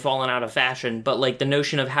certainly fallen out of fashion, but, like, the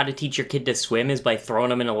notion of how to teach your kid to swim is by throwing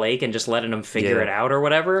them in a lake and just letting them figure it out or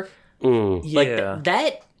whatever. Like,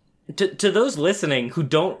 that... To those listening who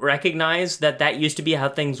don't recognize that used to be how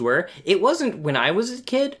things were, it wasn't when I was a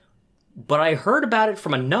kid, but I heard about it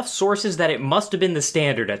from enough sources that it must have been the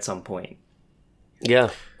standard at some point.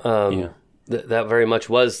 Yeah. That very much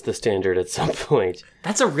was the standard at some point.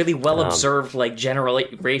 That's a really well-observed, like,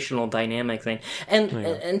 generational dynamic thing.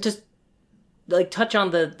 And to, like, touch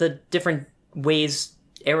on the different ways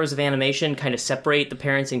eras of animation kind of separate the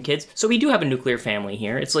parents and kids. So we do have a nuclear family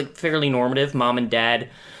here. It's, like, fairly normative, mom and dad.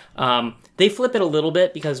 They flip it a little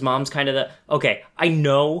bit because mom's kind of okay, I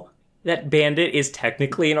know that Bandit is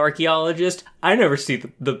technically an archaeologist. I never see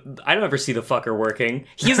the fucker working.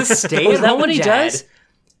 He's a stay-at-home Is that what he That's dad.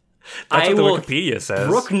 what the Wikipedia says.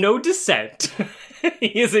 Brook no dissent.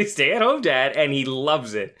 He is a stay-at-home dad, and he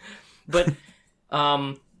loves it. But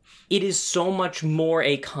it is so much more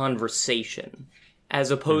a conversation as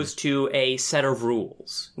opposed to a set of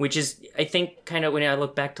rules, which is, I think, kind of when I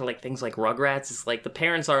look back to like things like Rugrats, it's like the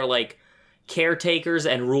parents are like caretakers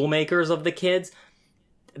and rule makers of the kids.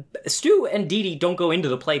 Stu and Dee Dee don't go into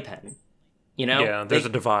the playpen, Yeah, there's a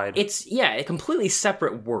divide. It's, completely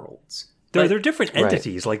separate worlds. They're different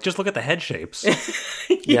entities. Like, just look at the head shapes.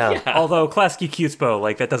 Yeah. Although Klasky Cutespo,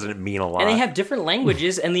 like, that doesn't mean a lot. And they have different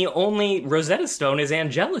languages, and the only Rosetta Stone is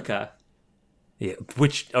Angelica. Yeah,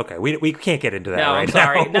 which, okay, we can't get into that No, right I'm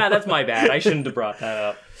sorry. now. No, that's my bad. I shouldn't have brought that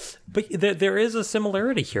up. But there is a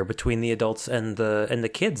similarity here between the adults and the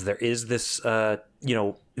kids. There is this,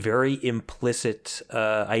 very implicit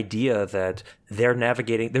idea that they're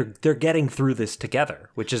navigating, they're getting through this together,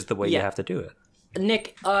 which is the way you have to do it.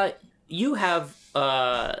 Nick, you have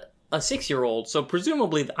a 6-year-old, so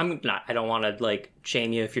presumably, I don't want to, like,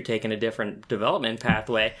 shame you if you're taking a different development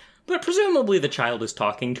pathway, but presumably the child is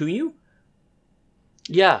talking to you.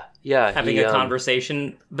 Yeah. Having a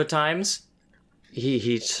conversation at times.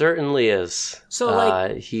 He certainly is. So,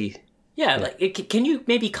 like, like, can you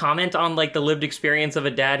maybe comment on, like, the lived experience of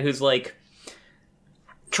a dad who's, like,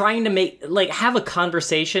 trying to have a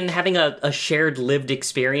conversation, having a shared lived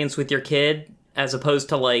experience with your kid, as opposed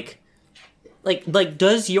to, like,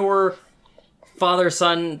 does your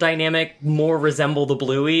father-son dynamic more resemble the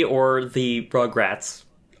Bluey or the Rugrats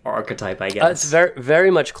archetype, I guess? It's very, very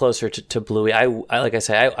much closer to Bluey. I like I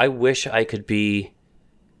say, I wish I could be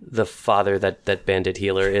the father that Bandit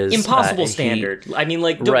Healer is. Impossible standard. I mean,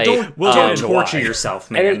 like, don't, Right. don't torture yourself,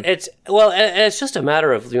 man. And it's just a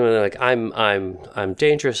matter of, like, I'm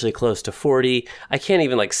dangerously close to 40. I can't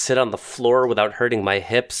even like sit on the floor without hurting my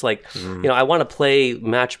hips. Like, I want to play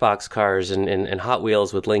Matchbox cars and Hot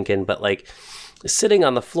Wheels with Lincoln, but like sitting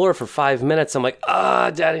on the floor for 5 minutes, I'm like,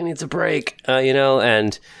 Daddy needs a break.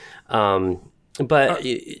 And but.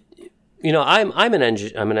 I'm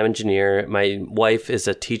an engineer. My wife is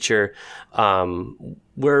a teacher.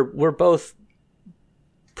 We're both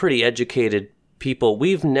pretty educated people.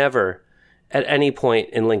 We've never, at any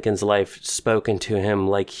point in Lincoln's life, spoken to him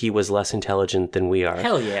like he was less intelligent than we are.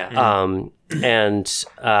 Hell yeah.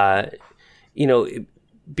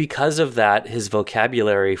 Because of that, his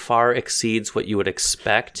vocabulary far exceeds what you would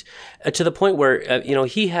expect, to the point where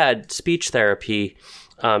he had speech therapy.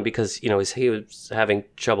 Because he was having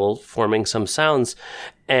trouble forming some sounds,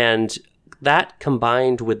 and that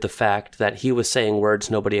combined with the fact that he was saying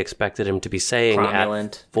words nobody expected him to be saying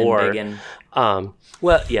Cromulent at 4. And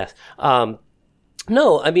well, yes.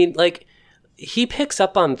 No, I mean, like, he picks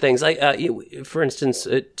up on things. Like, for instance,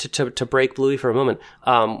 to break Bluey for a moment,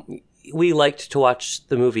 we liked to watch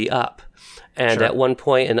the movie Up, and at one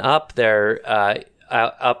point in Up, they're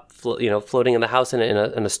floating in the house, and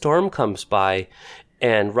a storm comes by.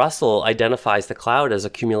 And Russell identifies the cloud as a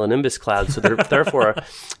cumulonimbus cloud, so therefore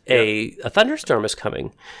a thunderstorm is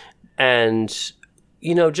coming. And,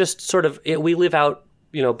 just sort of, we live out,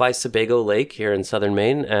 by Sebago Lake here in southern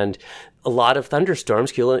Maine, and a lot of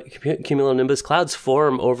thunderstorms, cumulonimbus clouds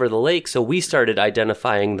form over the lake, so we started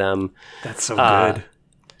identifying them. That's so good.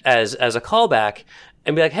 As a callback.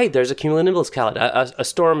 And be like, hey, there's a cumulonimbus cloud. A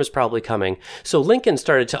storm is probably coming. So Lincoln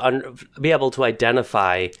started to be able to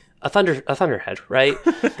identify a thunderhead, right?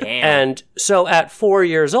 Damn. And so at 4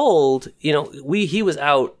 years old, he was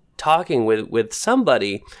out talking with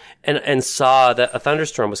somebody and saw that a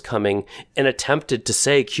thunderstorm was coming and attempted to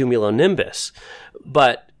say cumulonimbus,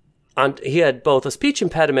 but he had both a speech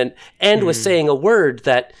impediment and was saying a word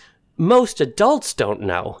that most adults don't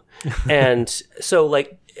know, and so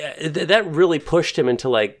like that really pushed him into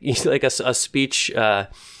like a speech.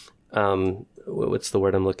 What's the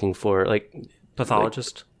word I'm looking for? Like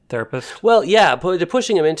pathologist. Therapist? Well, yeah,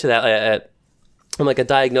 pushing him into that, like a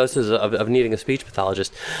diagnosis of needing a speech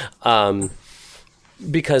pathologist,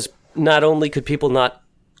 because not only could people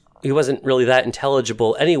he wasn't really that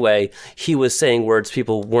intelligible anyway, he was saying words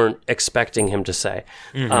people weren't expecting him to say.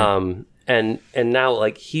 Mm-hmm. And now,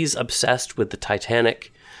 like, he's obsessed with the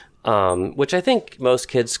Titanic, which I think most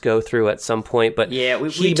kids go through at some point, but yeah,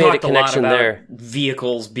 we made talked a connection a lot about there.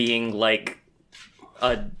 Vehicles being like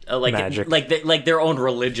Magic. like their own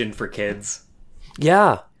religion for kids.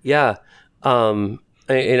 Yeah.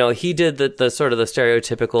 He did the sort of the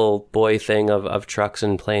stereotypical boy thing of trucks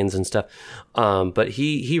and planes and stuff. But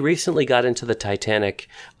he recently got into the Titanic,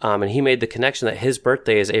 and he made the connection that his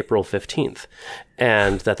birthday is April 15th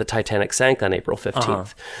and that the Titanic sank on April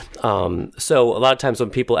 15th. So a lot of times when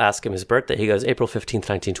people ask him his birthday, he goes April 15th,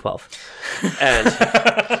 1912. And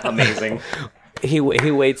amazing. He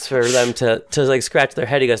waits for them to like scratch their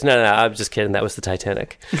head. He goes, no, I'm just kidding. That was the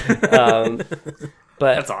Titanic. But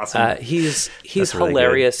that's awesome. He's That's really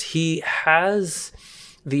hilarious. He has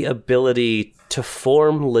the ability to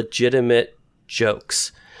form legitimate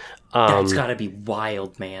jokes. That's got to be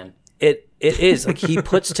wild, man. It is like he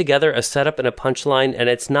puts together a setup and a punchline, and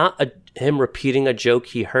it's not him repeating a joke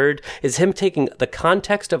he heard. It's him taking the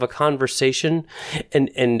context of a conversation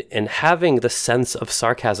and having the sense of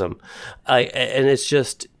sarcasm. And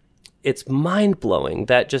it's mind blowing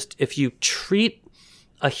that just if you treat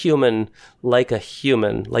a human, like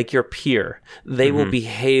your peer, they will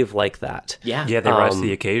behave like that. Yeah, they rise to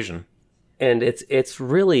the occasion. And it's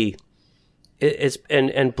really.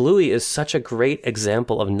 And Bluey is such a great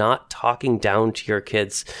example of not talking down to your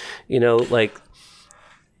kids,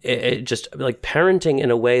 it just like parenting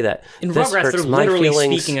in a way that in this Rugrats hurts they're my literally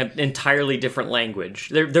feelings. speaking an entirely different language.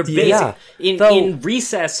 They're basic. In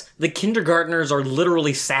Recess, the kindergartners are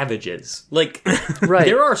literally savages. Like right.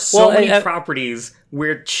 There are so many properties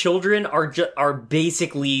where children are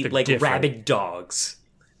basically like different. rabid dogs.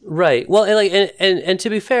 Right. Well, and to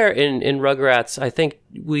be fair, in Rugrats, I think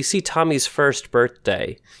we see Tommy's first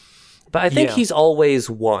birthday, but I think he's always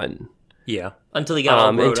one. Yeah. Until they get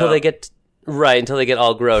all grown until up. until they get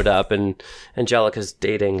all grown up and Angelica's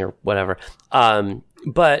dating or whatever.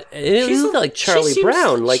 But it was like Charlie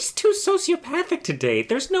Brown. Like she's too sociopathic to date.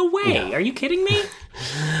 There's no way. Yeah. Are you kidding me?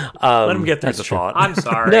 Let him get through the thought. I'm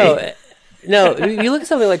sorry. No. You look at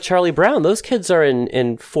something like Charlie Brown. Those kids are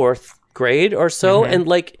in fourth grade or so, and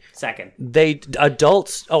like Second.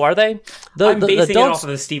 Adults. Oh, are they? I'm basing it adults, off of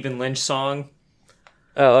the Stephen Lynch song.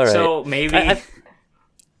 Oh, all right. So maybe.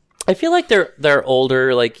 I feel like they're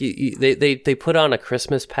older. Like they put on a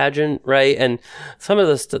Christmas pageant, right? And some of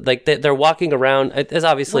this, like they're walking around. As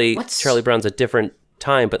obviously Charlie Brown's a different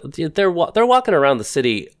time, but they're walking around the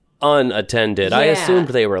city unattended. Yeah. I assumed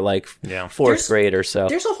they were like fourth grade or so.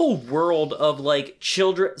 There's a whole world of like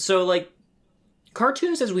children. So like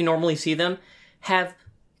cartoons as we normally see them have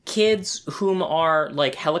kids whom are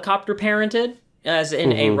like helicopter parented, as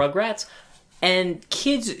in a Rugrats, and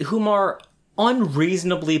kids whom are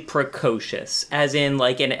unreasonably precocious, as in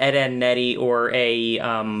like an Ed, Edd n Eddy or a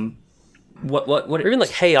what or even like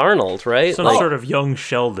Hey Arnold, right? Some sort of young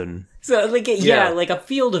Sheldon. So like like a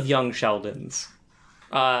field of young Sheldons.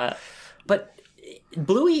 But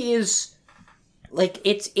Bluey is like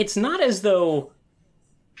it's not as though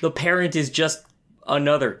the parent is just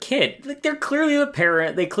another kid. Like they're clearly the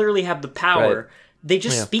parent. They clearly have the power. Right. They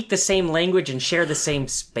just speak the same language and share the same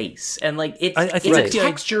space. And like it's a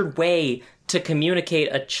textured way to communicate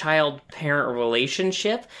a child-parent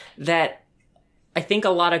relationship that I think a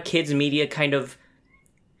lot of kids media kind of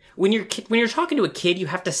when you're talking to a kid, you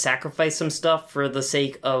have to sacrifice some stuff for the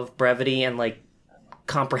sake of brevity and like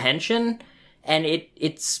comprehension, and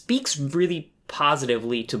it speaks really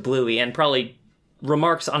positively to Bluey and probably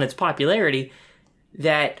remarks on its popularity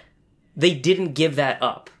that they didn't give that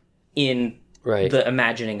up in the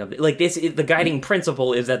imagining of it. Like the guiding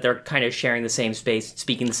principle is that they're kind of sharing the same space,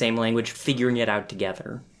 speaking the same language, figuring it out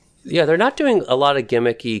together. Yeah, they're not doing a lot of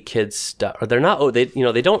gimmicky kids stuff. Or they're not. They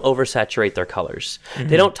don't oversaturate their colors. Mm-hmm.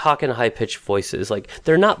 They don't talk in high pitched voices. Like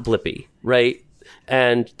they're not Blippy, right?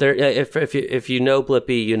 And they're if you know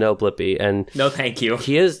Blippy, you know Blippy. And no, thank you.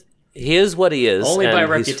 He is what he is. Only by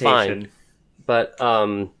reputation. He's fine. But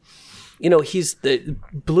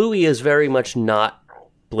Bluey is very much not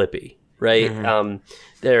Blippy, right? Mm-hmm.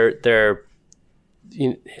 They're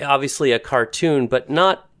obviously a cartoon, but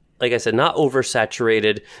not. Like I said, not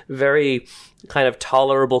oversaturated, very kind of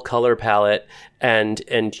tolerable color palette, and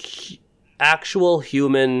actual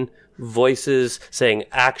human voices saying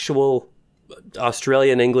actual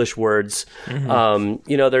Australian English words. Mm-hmm.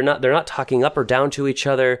 They're not talking up or down to each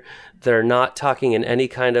other. They're not talking in any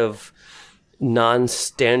kind of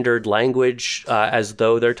non-standard language as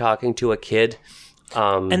though they're talking to a kid.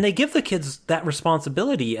 And they give the kids that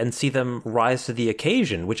responsibility and see them rise to the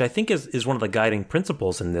occasion, which I think is one of the guiding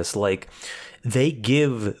principles in this. Like, they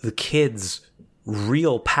give the kids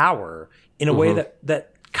real power in a way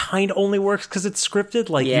that kind of only works because it's scripted.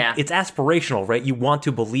 Like, it's aspirational, right? You want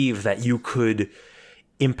to believe that you could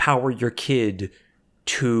empower your kid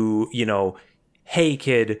to, hey,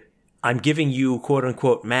 kid, I'm giving you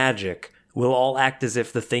quote-unquote magic. We'll all act as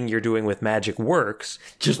if the thing you're doing with magic works.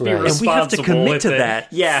 Just be responsible. And we have to commit to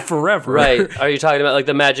that forever. Right. Are you talking about like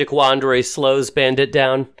the magic wand where he slows Bandit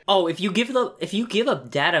down? Oh, if you give the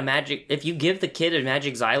kid a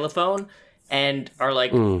magic xylophone and are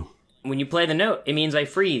like, when you play the note, it means I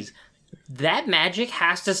freeze. That magic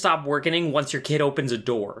has to stop working once your kid opens a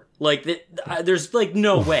door. Like, there's like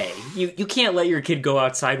no way. You can't let your kid go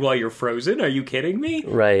outside while you're frozen. Are you kidding me?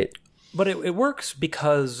 Right. But it works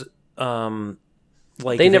because...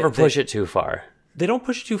 they never push it too far. They don't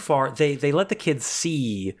push it too far. They let the kids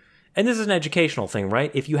see, and this is an educational thing, right?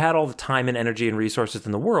 If you had all the time and energy and resources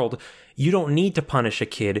in the world, you don't need to punish a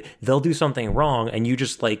kid. They'll do something wrong, and you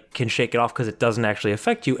just like can shake it off because it doesn't actually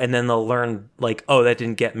affect you, and then they'll learn like, oh, that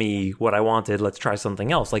didn't get me what I wanted. Let's try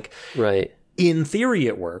something else. Like, right. In theory,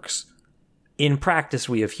 it works. In practice,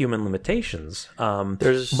 we have human limitations.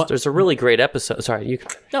 There's a really great episode. Sorry, you.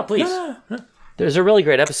 No, please. No. There's a really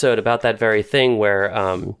great episode about that very thing where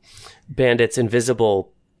Bandit's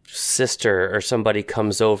invisible sister or somebody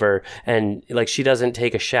comes over and like she doesn't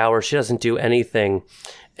take a shower, she doesn't do anything,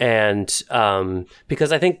 and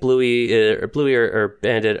because I think Bluey or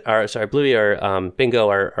Bandit are Bluey or Bingo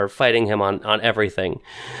are fighting him on everything,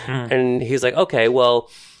 and he's like, okay, well,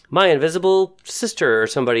 my invisible sister or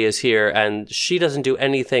somebody is here and she doesn't do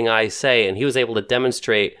anything I say, and he was able to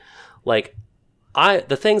demonstrate like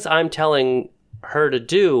the things I'm telling her to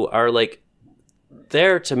do are like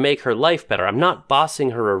there to make her life better. I'm not bossing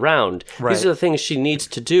her around. Right. These are the things she needs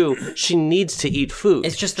to do. She needs to eat food.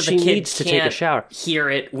 It's just that she the kid needs to take a shower. Hear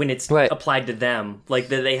it when it's applied to them. Like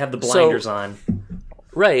they have the blinders on.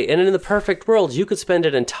 Right. And in the perfect world, you could spend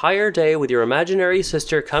an entire day with your imaginary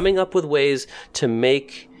sister coming up with ways to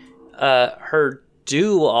make her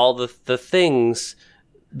do all the things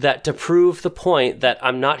that to prove the point that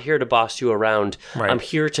I'm not here to boss you around. Right. I'm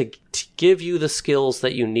here to give you the skills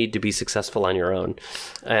that you need to be successful on your own.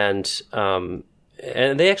 And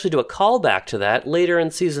and they actually do a callback to that later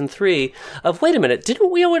in season 3 of, wait a minute,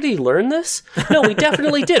 didn't we already learn this? No, we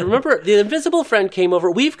definitely did. Remember, the invisible friend came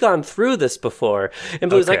over. We've gone through this before. And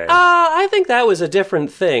Bluey's like, I think that was a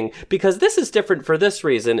different thing because this is different for this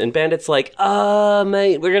reason. And Bandit's like,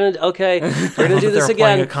 mate, we're going to do this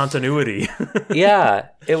again. A continuity. Yeah,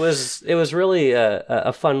 it was really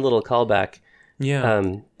a fun little callback. Yeah.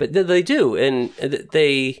 But they do, and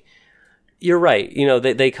you're right.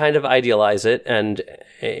 They kind of idealize it, and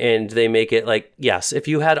they make it like, yes, if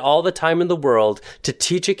you had all the time in the world to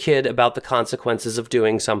teach a kid about the consequences of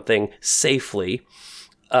doing something safely,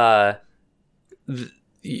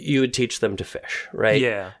 you would teach them to fish, right?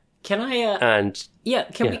 Yeah. Can I?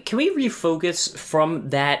 Can we refocus from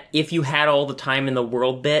that if you had all the time in the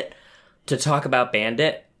world bit to talk about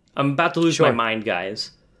Bandit? I'm about to lose my mind,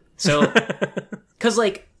 guys. So, because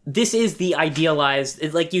this is the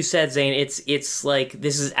idealized, like you said, Zane, it's like,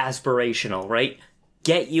 this is aspirational, right?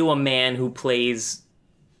 Get you a man who plays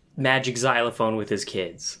magic xylophone with his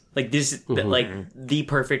kids. Like, this, the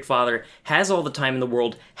perfect father, has all the time in the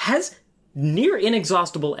world, has near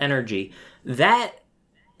inexhaustible energy. That,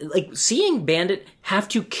 seeing Bandit have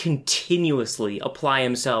to continuously apply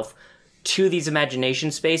himself to these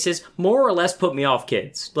imagination spaces more or less put me off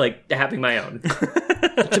kids, having my own.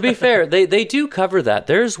 To be fair, they do cover that.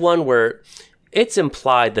 There's one where it's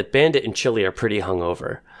implied that Bandit and Chili are pretty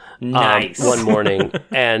hungover. Nice. One morning,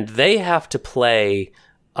 and they have to play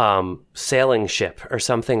sailing ship or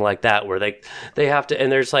something like that, where they have to,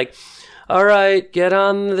 and there's like, all right, get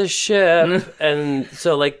on the ship, and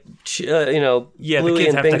so Bluey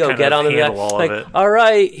and Bingo get on the ship. All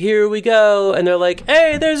right, here we go, and they're like,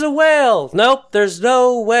 hey, there's a whale. Nope, there's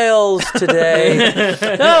no whales today.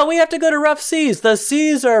 No, we have to go to rough seas. The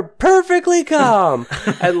seas are perfectly calm,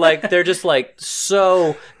 and they're just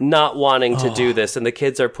so not wanting to do this, and the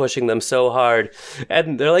kids are pushing them so hard,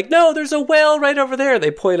 and they're like, no, there's a whale right over there.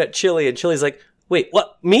 They point at Chili, and Chili's like, wait,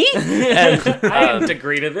 what? Me? And I didn't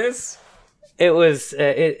agree to this. It was,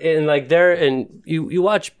 you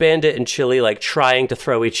watch Bandit and Chili, trying to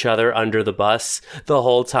throw each other under the bus the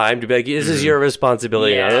whole time to be like, this is your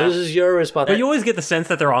responsibility now. This is your responsibility. But you always get the sense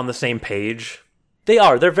that they're on the same page. They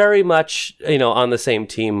are. They're very much, on the same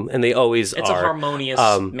team, and they always It's are. a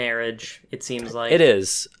harmonious marriage, it seems like. It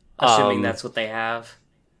is. Assuming that's what they have.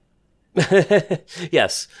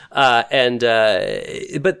 Yes.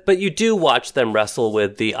 But you do watch them wrestle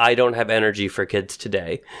with the I don't have energy for kids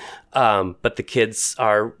today. But the kids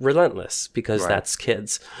are relentless because that's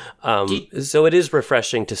kids. So it is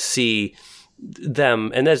refreshing to see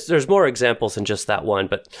them, and there's more examples than just that one,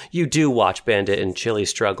 but you do watch Bandit and Chili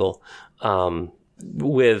struggle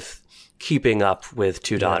with keeping up with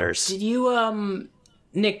two daughters. Did you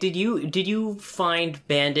Nick, did you find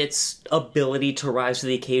Bandit's ability to rise to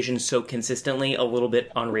the occasion so consistently a little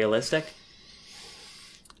bit unrealistic?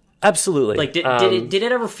 Absolutely. Did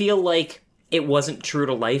it ever feel like it wasn't true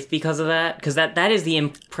to life because of that? Because that is the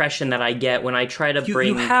impression that I get when I try to bring...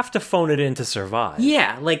 You have to phone it in to survive.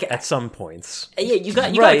 Yeah, at some points. Yeah, you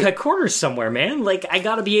gotta cut corners somewhere, man. I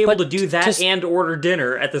gotta be able to do that and order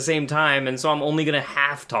dinner at the same time, and so I'm only gonna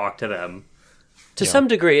half talk to them. To some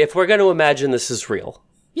degree, if we're going to imagine this is real,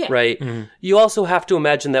 right? Mm-hmm. You also have to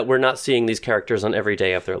imagine that we're not seeing these characters on every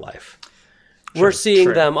day of their life. We're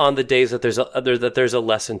seeing them on the days that there's a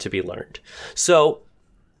lesson to be learned. So,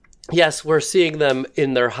 yes, we're seeing them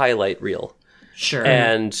in their highlight reel. Sure.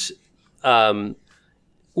 And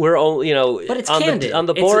we're only, but it's candid. On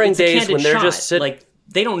the boring days when they're just sitting...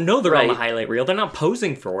 they don't know they're on the highlight reel. They're not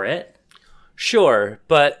posing for it. Sure,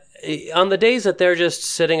 but on the days that they're just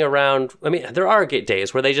sitting around, there are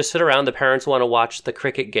days where they just sit around, the parents want to watch the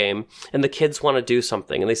cricket game, and the kids want to do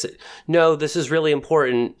something. And they say, no, this is really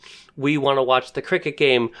important. We want to watch the cricket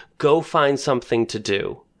game. Go find something to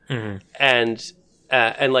do. Mm-hmm. And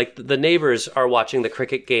the neighbors are watching the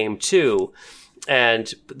cricket game too.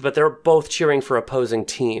 But they're both cheering for opposing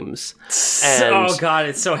teams. And, oh God,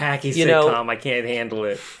 it's so hacky sitcom. I can't handle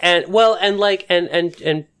it. And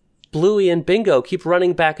Bluey and Bingo keep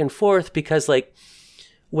running back and forth because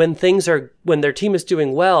when their team is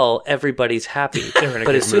doing well, everybody's happy.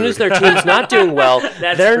 But as soon as their team's not doing well,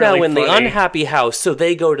 they're now in the unhappy house, so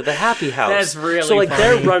they go to the happy house. That's really funny.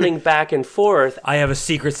 They're running back and forth. I have a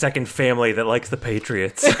secret second family that likes the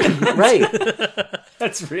Patriots. Right.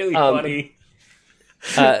 That's really funny.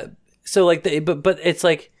 But it's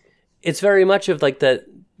it's very much of that.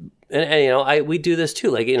 and we do this too.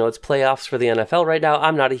 Like, it's playoffs for the NFL right now.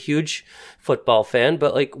 I'm not a huge football fan,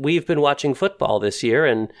 but like we've been watching football this year,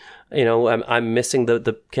 and I'm missing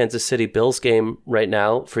the Kansas City Bills game right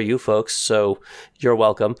now for you folks, so you're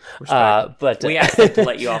welcome. But we asked them to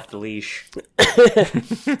let you off the leash.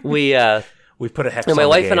 We put a hex on my the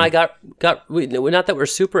wife game. and I got not that we're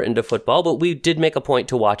super into football, but we did make a point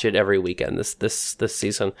to watch it every weekend this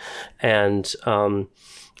season. And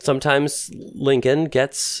sometimes Lincoln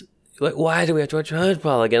gets, like, why do we have to watch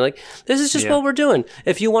football again? Like, this is just what we're doing.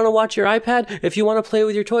 If you want to watch your iPad, if you want to play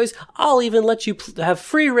with your toys, I'll even let you have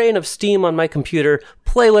free reign of Steam on my computer.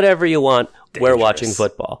 Play whatever you want. We're watching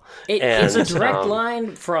football. It's a direct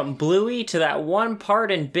line from Bluey to that one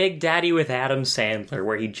part in Big Daddy with Adam Sandler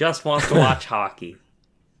where he just wants to watch hockey.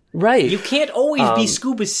 Right. You can't always be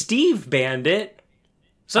Scuba Steve, Bandit.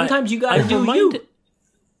 Sometimes you gotta do you.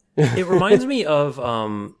 It reminds me of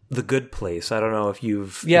The Good Place. I don't know if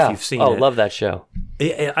you've seen it. Oh, love that show.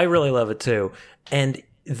 I really love it too. And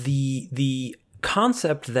the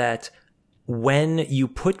concept that when you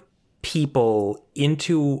put people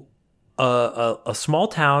into a small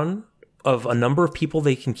town of a number of people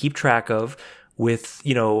they can keep track of, with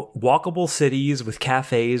walkable cities, with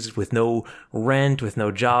cafes, with no rent, with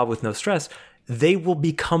no job, with no stress, they will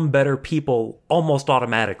become better people almost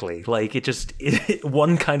automatically. Like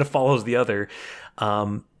one kind of follows the other.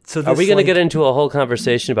 So are we going to get into a whole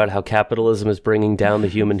conversation about how capitalism is bringing down the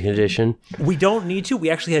human condition? We don't need to.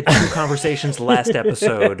 We actually had 2 conversations last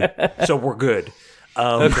episode, so we're good.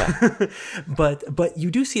 Okay. But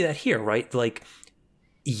you do see that here, right? Like,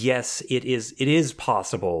 yes, it is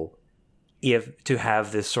possible to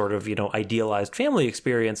have this sort of idealized family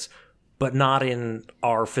experience, but not in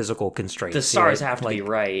our physical constraints. The stars have to be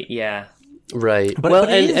right, yeah. Right. But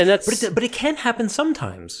it can happen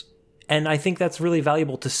sometimes, and I think that's really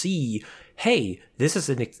valuable to see. Hey, this is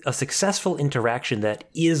a successful interaction that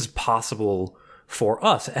is possible for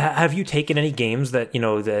us. Have you taken any games that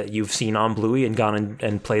that you've seen on Bluey and gone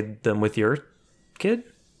and played them with your kid?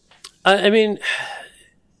 I mean,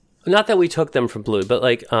 not that we took them from Bluey, but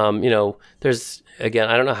like there's, again,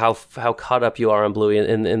 I don't know how caught up you are on Bluey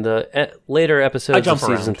in the later episodes of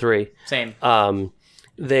season 3. Same.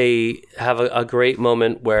 They have a great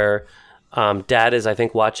moment where Dad is, I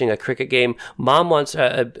think, watching a cricket game. Mom wants,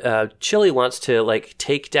 Chili wants to like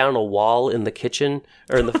take down a wall in the kitchen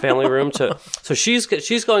or in the family room. So she's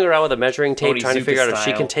going around with a measuring tape trying to figure out if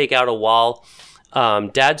she can take out a wall.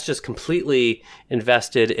 Dad's just completely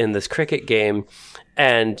invested in this cricket game,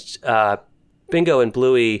 and Bingo and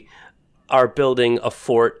Bluey are building a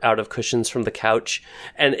fort out of cushions from the couch,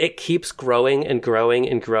 and it keeps growing and growing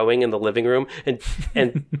and growing in the living room,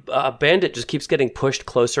 and Bandit just keeps getting pushed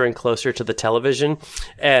closer and closer to the television,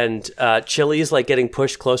 and Chili's like getting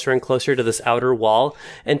pushed closer and closer to this outer wall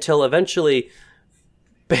until eventually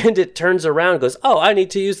Bandit turns around and goes, "Oh, I need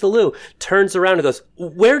to use the loo." Turns around and goes,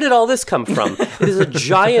 "Where did all this come from?" It is a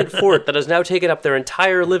giant fort that has now taken up their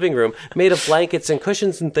entire living room, made of blankets and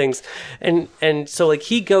cushions and things. And so like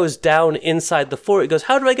he goes down inside the fort. He goes,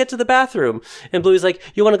 "How do I get to the bathroom?" And Bluey's like,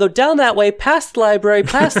 "You want to go down that way, past the library,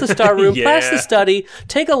 past the star room, past the study,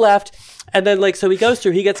 take a left." And then like so he goes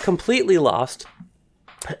through. He gets completely lost,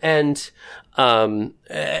 and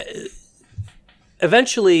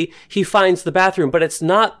eventually, he finds the bathroom, but it's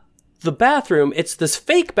not the bathroom. It's this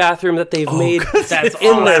fake bathroom that they've made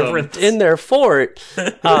in their fort.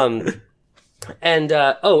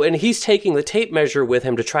 And he's taking the tape measure with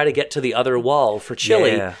him to try to get to the other wall for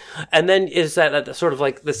Chili. Yeah. And then is that sort of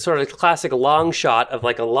like this sort of classic long shot of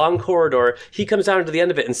like a long corridor. He comes down to the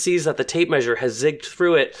end of it and sees that the tape measure has zigged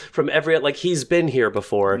through it from like he's been here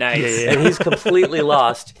before. Nice. And he's completely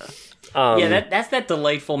lost. That's that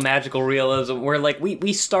delightful magical realism where like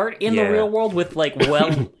we start in the real world with like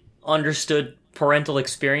well understood parental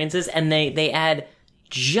experiences, and they add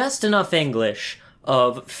just enough English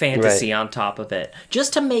of fantasy on top of it,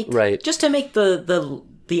 just to make the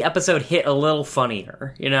episode hit a little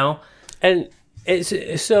funnier, And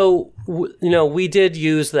so we did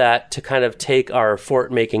use that to kind of take our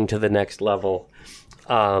fort making to the next level,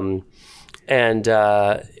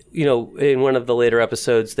 in one of the later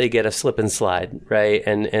episodes, they get a slip and slide, right?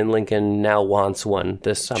 And Lincoln now wants one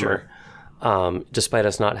this summer. Sure. Despite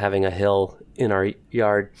us not having a hill in our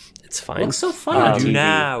yard, it's fine. Looks so fun on TV.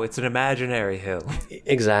 Now it's an imaginary hill.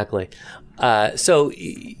 Exactly. So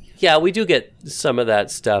we do get some of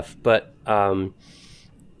that stuff, but Ben,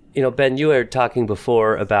 you were talking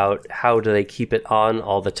before about how do they keep it on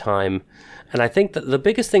all the time, and I think that the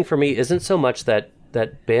biggest thing for me isn't so much that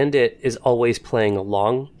Bandit is always playing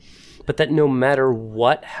along, but that no matter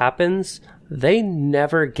what happens, they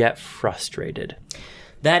never get frustrated.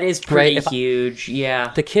 That is pretty Right, huge.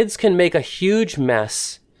 Yeah. The kids can make a huge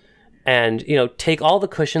mess and, take all the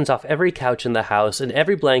cushions off every couch in the house and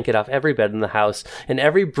every blanket off every bed in the house and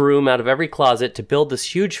every broom out of every closet to build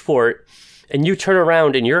this huge fort. And you turn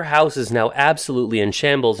around and your house is now absolutely in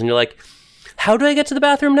shambles. And you're like, how do I get to the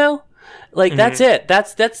bathroom now? Like, that's it.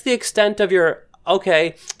 That's the extent of your,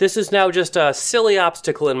 okay, this is now just a silly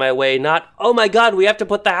obstacle in my way, not, oh my God, we have to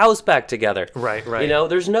put the house back together. Right.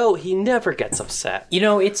 He never gets upset.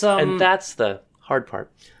 It's And that's the hard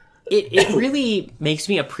part. It really makes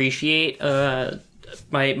me appreciate my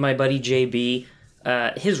buddy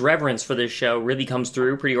JB. His reverence for this show really comes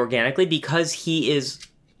through pretty organically because he is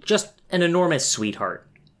just an enormous sweetheart.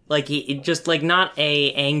 Like he just like not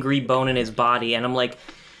a angry bone in his body. And I'm like,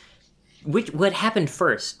 what happened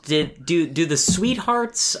first? Do the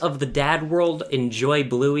sweethearts of the dad world enjoy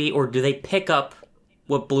Bluey, or do they pick up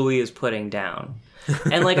what Bluey is putting down?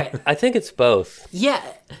 And like I think it's both. Yeah,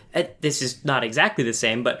 this is not exactly the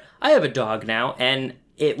same, but I have a dog now, and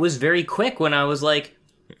it was very quick when I was like,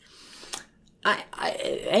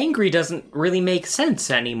 angry doesn't really make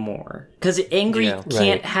sense anymore. Because angry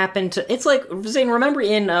can't happen to... It's like, Zane, remember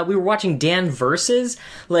we were watching Dan Versus?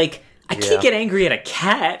 Like, I can't get angry at a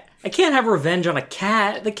cat. I can't have revenge on a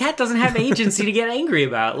cat. The cat doesn't have agency to get angry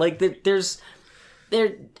about. Like, I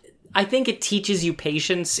think it teaches you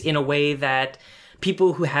patience in a way that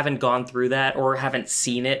people who haven't gone through that or haven't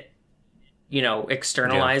seen it,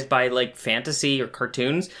 externalized by, like, fantasy or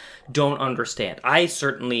cartoons don't understand. I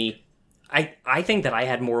certainly... I think that I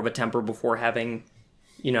had more of a temper before having,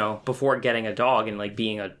 before getting a dog and, like,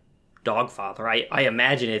 being a dog father. I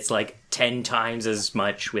imagine it's, like, 10 times as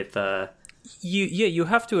much with... You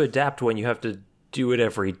have to adapt when you have to do it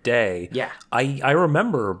every day. Yeah. I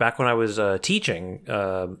remember back when I was teaching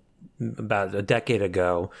about a decade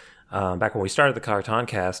ago, back when we started the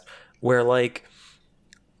Cartoncast, where, like,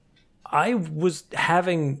 I was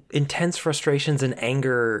having intense frustrations and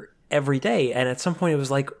anger every day, and at some point it was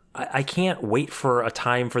like, I can't wait for a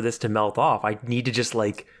time for this to melt off. I need to just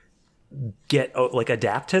like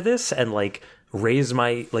adapt to this and like raise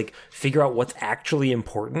my figure out what's actually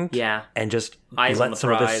important. Yeah, and just Eyes let some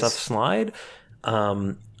prize. of this stuff slide,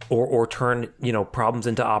 or turn problems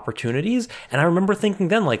into opportunities. And I remember thinking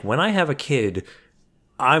then, like, when I have a kid,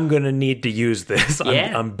 I'm gonna need to use this.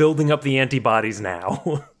 Yeah. I'm building up the antibodies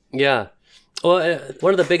now. Yeah. Well,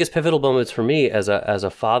 one of the biggest pivotal moments for me as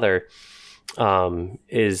a father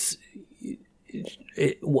is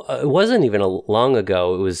it wasn't even long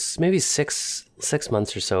ago. It was maybe six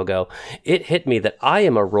months or so ago. It hit me that I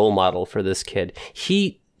am a role model for this kid.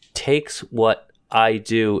 He takes what I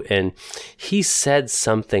do and he said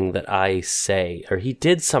something that I say, or he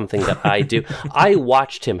did something that I do. I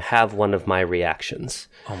watched him have one of my reactions.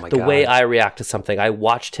 Oh my God. The way God. I react to something, I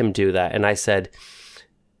watched him do that, and I said,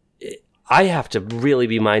 I have to really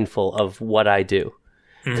be mindful of what I do.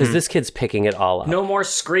 Because this kid's picking it all up. No more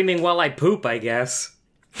screaming while I poop, I guess.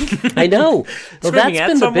 I know. Well, that's at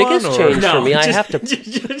been the someone, biggest or- change No, for me.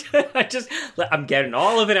 I'm getting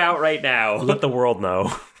all of it out right now. Let the world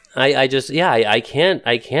know. I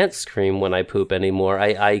can't scream when I poop anymore.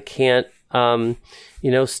 I can't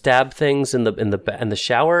stab things in the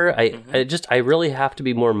shower. I really have to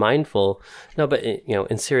be more mindful. No, but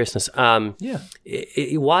in seriousness,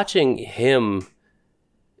 watching him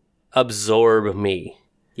absorb me,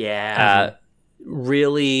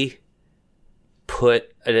 really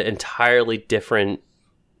put an entirely different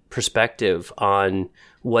perspective on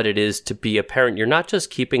what it is to be a parent. You're not just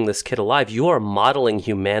keeping this kid alive, you are modeling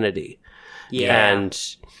humanity. Yeah. And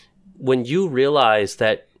when you realize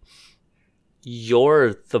that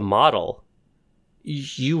you're the model,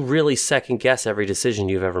 you really second guess every decision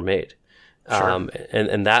you've ever made. Sure.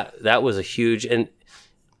 And that was a huge, and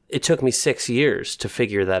it took me 6 years to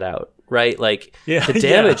figure that out, right? Like, the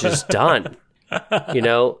damage is done,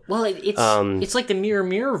 Well, it's like the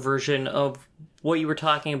mirror version of what you were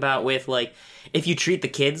talking about with, like, if you treat the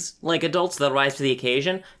kids like adults, they'll rise to the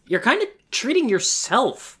occasion. You're kind of treating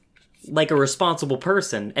yourself like a responsible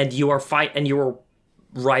person, and you are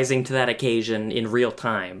rising to that occasion in real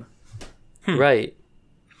time. Right.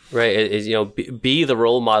 Be the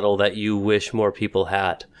role model that you wish more people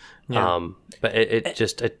had. Yeah. But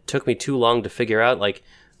it took me too long to figure out, like,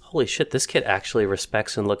 holy shit, this kid actually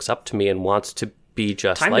respects and looks up to me and wants to be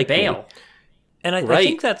just Time like to bail. me. And I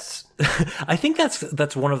think that's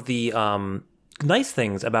that's one of the nice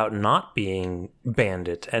things about not being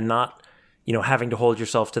Bandit and not having to hold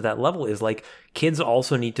yourself to that level is, like, kids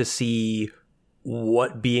also need to see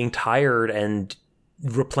what being tired and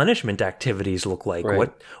replenishment activities look like.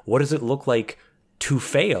 Right. What does it look like to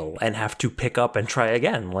fail and have to pick up and try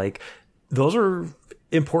again? Like, those are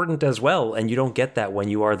important as well, and you don't get that when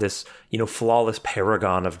you are this, flawless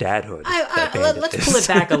paragon of dadhood. Let's pull it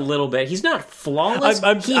back a little bit. He's not flawless.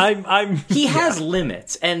 He has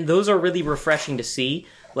limits, and those are really refreshing to see.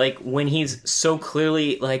 Like when he's so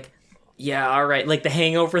clearly like, yeah, all right, like the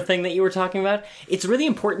hangover thing that you were talking about. It's really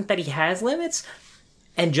important that he has limits,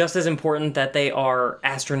 and just as important that they are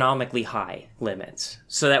astronomically high limits,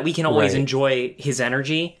 so that we can always enjoy his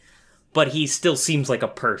energy. But he still seems like a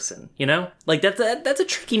person, Like, that's a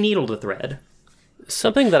tricky needle to thread.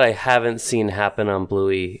 Something that I haven't seen happen on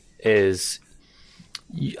Bluey is...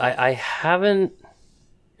 I haven't...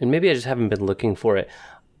 And maybe I just haven't been looking for it.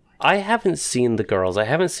 I haven't seen the girls. I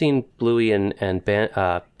haven't seen Bluey and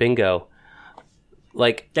Bingo.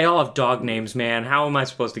 Like... They all have dog names, man. How am I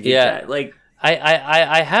supposed to get that? Like...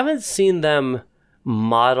 I haven't seen them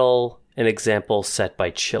model an example set by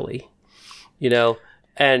Chili.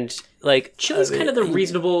 And... Like Chili's kind of the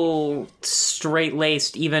reasonable,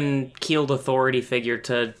 straight-laced, even-keeled authority figure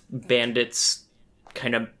to Bandit's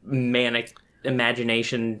kind of manic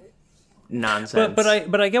imagination nonsense.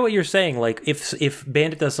 But I get what you're saying. Like if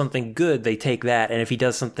Bandit does something good, they take that, and if he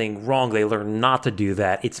does something wrong, they learn not to do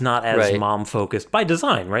that. It's not as mom-focused by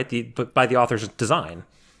design, right? But by the author's design,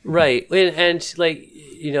 right? And like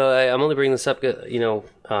I'm only bringing this up.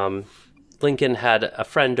 Lincoln had a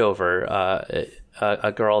friend over.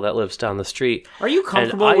 A girl that lives down the street. Are you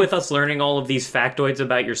comfortable with us learning all of these factoids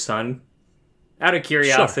about your son? Out of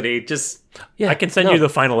curiosity, I can send you the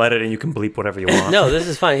final edit and you can bleep whatever you want. No, this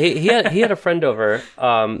is fine. He had a friend over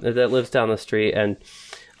that lives down the street, and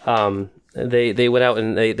they went out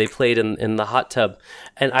and they played in the hot tub,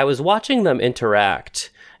 and I was watching them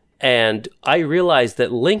interact, and I realized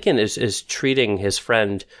that Lincoln is treating his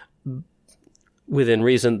friend within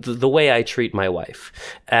reason, the way I treat my wife.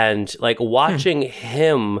 And like watching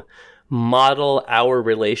him model our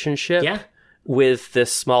relationship with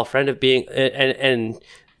this small friend of being, and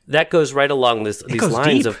that goes right along these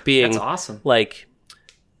lines deep. Of being That's awesome. Like,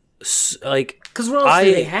 because what else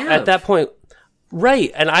do they have? At that point,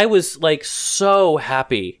 right. And I was like so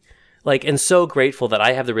happy, like, and so grateful that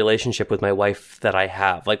I have the relationship with my wife that I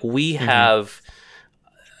have. Like we have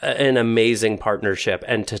an amazing partnership,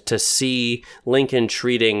 and to see Lincoln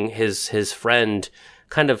treating his friend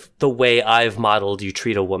kind of the way I've modeled you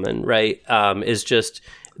treat a woman, right? Is just,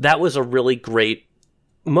 that was a really great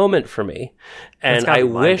moment for me. And I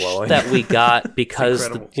wish that we got, because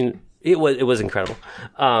it was incredible.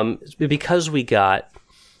 Because we've got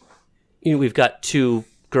two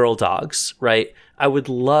girl dogs, right? I would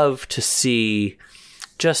love to see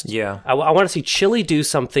I want to see Chili do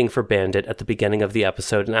something for Bandit at the beginning of the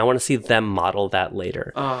episode, and I want to see them model that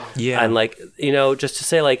later. And like, just to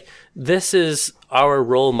say like, this is our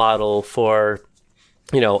role model for,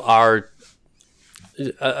 our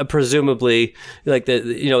presumably like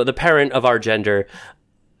the parent of our gender,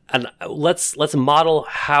 and let's model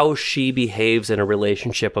how she behaves in a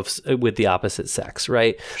relationship with the opposite sex,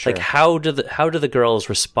 right? Sure. Like how do the girls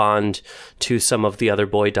respond to some of the other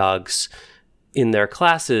boy dogs in their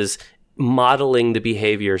classes, modeling the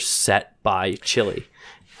behavior set by Chili.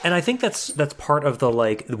 And I think that's part of the,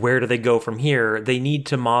 like, where do they go from here? They need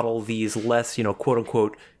to model these less, quote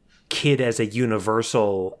unquote, kid as a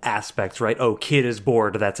universal aspects, right? Oh, kid is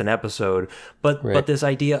bored, that's an episode. But this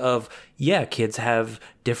idea of, kids have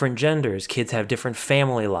different genders, kids have different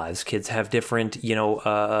family lives, kids have different,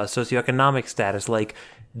 socioeconomic status. Like,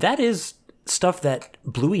 that is stuff that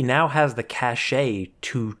Bluey now has the cachet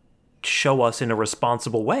to show us in a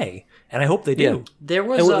responsible way, and I hope they do. There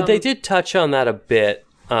was they did touch on that a bit.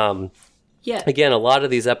 Again, a lot of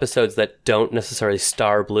these episodes that don't necessarily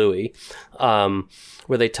star Bluey,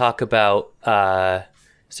 where they talk about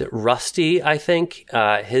is it Rusty? I think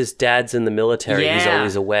his dad's in the military. He's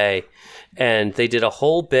always away, and they did a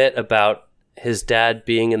whole bit about his dad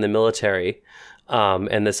being in the military.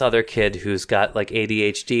 And this other kid who's got like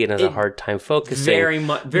ADHD and has a hard time focusing.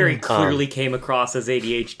 Very clearly came across as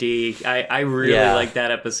ADHD. I really like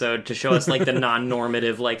that episode to show us like the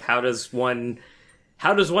non-normative, like how does one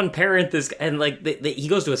parent this, and like he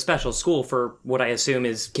goes to a special school for what I assume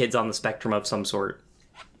is kids on the spectrum of some sort.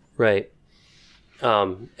 Right.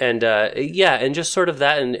 And just sort of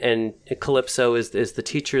that, and Calypso is the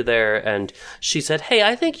teacher there, and she said, "Hey,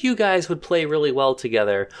 I think you guys would play really well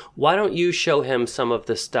together. Why don't you show him some of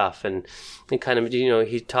this stuff?" And kind of,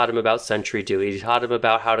 he taught him about sentry duty. He taught him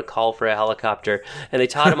about how to call for a helicopter, and they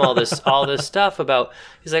taught him all this stuff about.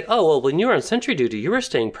 He's like, "Oh, well, when you were on sentry duty, you were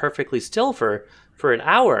staying perfectly still for an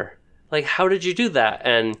hour. Like, how did you do that?"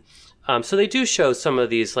 And so they do show some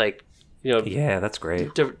of these, like, that's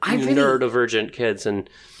great. Neurodivergent kids. And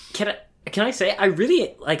can I say, I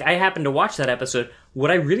really, like, I happened to watch that episode.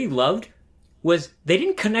 What I really loved was they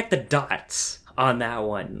didn't connect the dots on that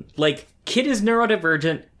one. Like, kid is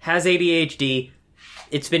neurodivergent, has ADHD,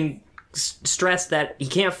 it's been stressed that he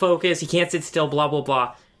can't focus, he can't sit still, blah, blah,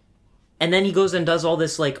 blah. And then he goes and does all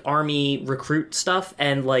this, like, army recruit stuff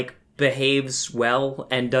and, like, behaves well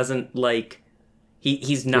and doesn't, like,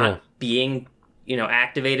 he's not being, you know,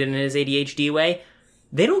 activated in his ADHD way.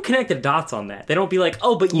 They don't connect the dots on that. They don't be like,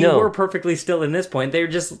 oh, but you were perfectly still in this point. They're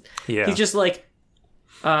just, he's just like,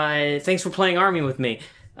 thanks for playing army with me.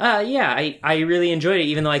 I really enjoyed it,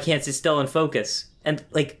 even though I can't sit still and focus. And,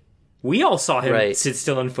 like, we all saw him sit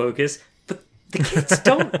still and focus, but the kids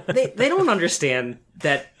don't, they don't understand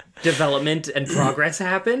that development and progress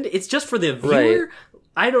happened. It's just for the viewer.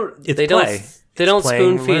 They don't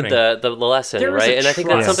spoon feed the lesson, right? And I think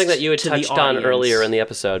that's something that you had touched on earlier in the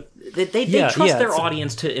episode. They trust their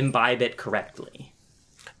audience to imbibe it correctly.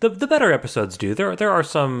 The better episodes do. There are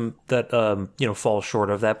some that fall short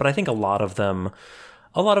of that, but I think a lot of them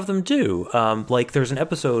do. Like there's an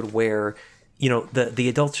episode where the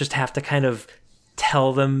adults just have to kind of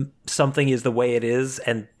tell them something is the way it is,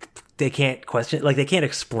 and they can't question it. Like they can't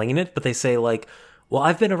explain it, but they say like, "Well,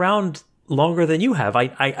 I've been around longer than you have.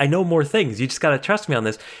 I know more things. You just got to trust me on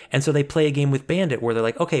this." And so they play a game with Bandit where they're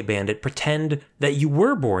like, "Okay, Bandit, pretend that you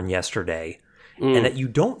were born yesterday and that you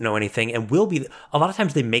don't know anything, and will be." A lot of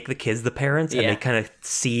times they make the kids the parents and they kind of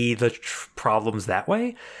see the problems that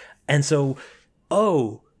way. And so,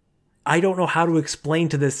 I don't know how to explain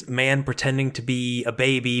to this man pretending to be a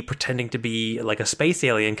baby, pretending to be like a space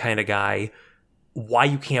alien kind of guy, why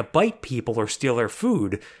you can't bite people or steal their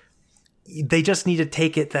food. They just need to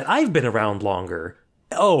take it that I've been around longer.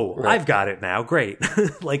 I've got it now. Great.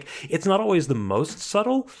 Like, it's not always the most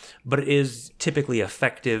subtle, but it is typically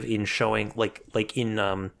effective in showing, like in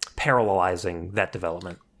parallelizing that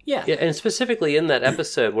development. Yeah, and specifically in that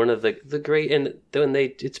episode, one of the great, and when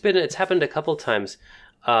it's happened a couple times,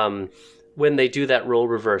 when they do that role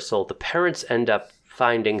reversal, the parents end up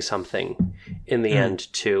finding something in the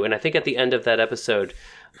end too. And I think at the end of that episode,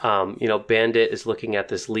 Bandit is looking at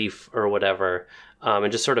this leaf or whatever,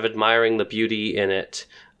 and just sort of admiring the beauty in it,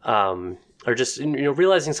 or just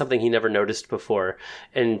realizing something he never noticed before.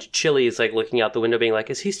 And Chili is like looking out the window, being like,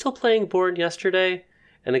 "Is he still playing Born Yesterday?"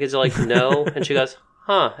 And the kids are like, "No," and she goes,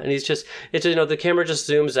 "Huh?" And he's just, the camera just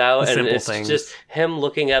zooms out, and it's just him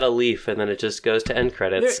looking at a leaf, and then it just goes to end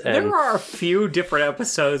credits. There are a few different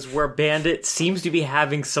episodes where Bandit seems to be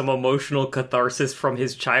having some emotional catharsis from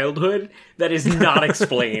his childhood that is not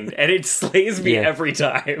explained, and it slays me every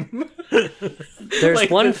time. There's like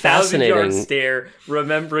one the fascinating 1,000-yard stare,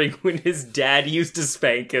 remembering when his dad used to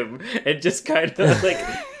spank him, and just kind of like.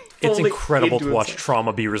 It's incredible to watch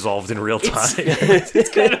trauma be resolved in real time. It's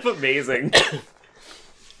kind of amazing.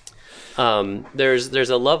 There's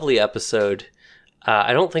a lovely episode.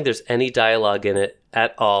 I don't think there's any dialogue in it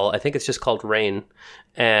at all. I think it's just called Rain,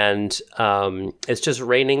 and it's just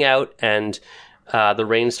raining out, and the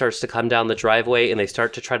rain starts to come down the driveway, and they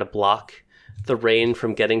start to try to block the rain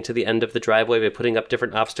from getting to the end of the driveway by putting up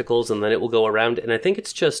different obstacles, and then it will go around. And I think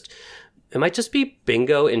it might just be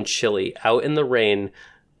Bingo and Chili out in the rain,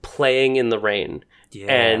 playing in the rain,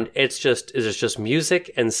 and it's just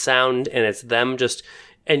music and sound, and it's them just,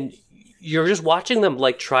 and you're just watching them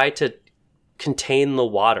like try to contain the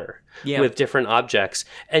water with different objects,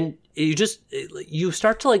 and you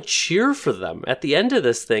start to like cheer for them at the end of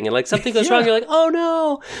this thing, and like something goes wrong, you're like, "Oh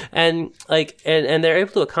no!" And like and they're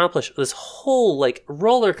able to accomplish this whole like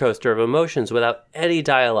roller coaster of emotions without any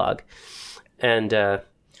dialogue, and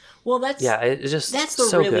it's just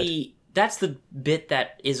that's the bit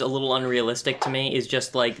that is a little unrealistic to me, is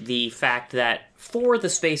just like the fact that for the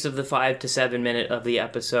space of the 5 to 7 minute of the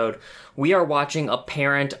episode, we are watching a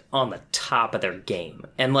parent on the top of their game.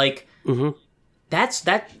 And like, that's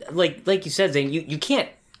like you said, Zane, you can't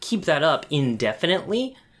keep that up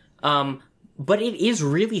indefinitely. But it is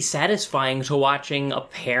really satisfying to watching a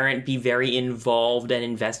parent be very involved and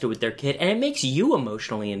invested with their kid. And it makes you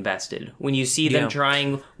emotionally invested when you see them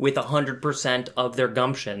trying with 100% of their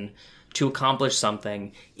gumption to accomplish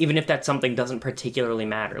something, even if that something doesn't particularly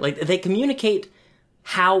matter. Like, they communicate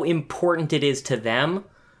how important it is to them.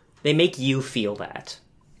 They make you feel that.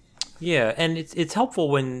 Yeah, and it's helpful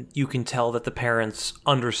when you can tell that the parents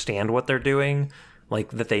understand what they're doing. Like,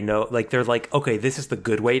 that they know, like, they're like, okay, this is the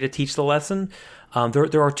good way to teach the lesson.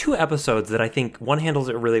 There are 2 episodes that I think one handles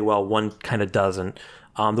it really well, one kind of doesn't.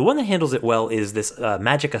 The one that handles it well is this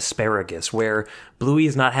magic asparagus, where Bluey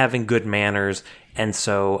is not having good manners, and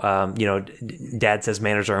so, Dad says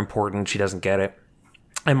manners are important, she doesn't get it.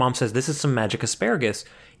 And Mom says, this is some magic asparagus.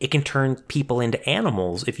 it can turn people into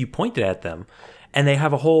animals if you point it at them. And they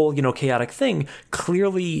have a whole, chaotic thing.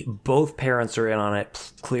 Clearly, both parents are in on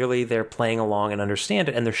it. Clearly, they're playing along and understand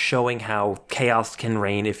it, and they're showing how chaos can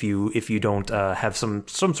reign if you don't have some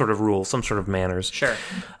sort of rules, some sort of manners. Sure.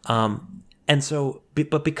 And so,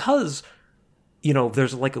 but because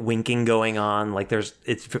there's like winking going on, like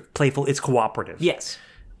it's playful, it's cooperative. Yes.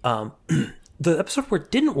 The episode where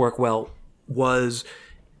it didn't work well was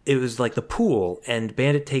like the pool, and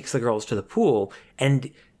Bandit takes the girls to the pool,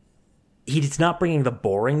 and he's not bringing the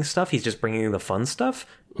boring stuff, he's just bringing the fun stuff,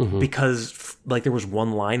 because like there was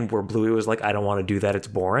one line where Bluey was like, I don't want to do that, it's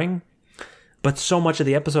boring. But so much of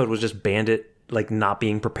the episode was just Bandit like not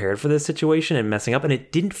being prepared for this situation and messing up, and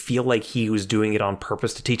it didn't feel like he was doing it on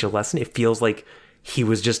purpose to teach a lesson. It feels like he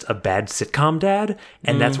was just a bad sitcom dad,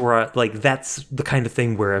 and that's where that's the kind of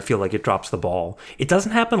thing where I feel like it drops the ball. It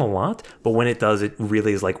doesn't happen a lot, but when it does, it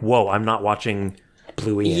really is like, whoa, I'm not watching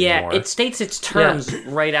Bluey anymore. Yeah, it states its terms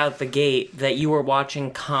right out the gate that you are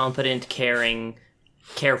watching competent, caring,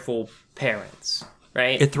 careful parents,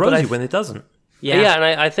 right? It throws you when it doesn't. Yeah, and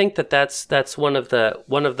I think that's one of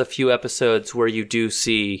the few episodes where you do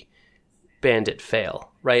see Bandit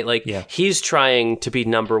fail, right? Like, he's trying to be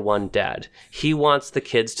number one dad. He wants the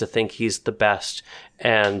kids to think he's the best,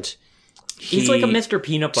 and he's like a Mr.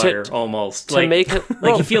 Peanut Butter almost. To make him,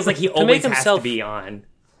 he feels like he always has to be on.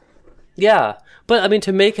 Yeah, but I mean,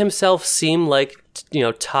 to make himself seem like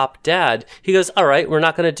top dad, he goes, all right, we're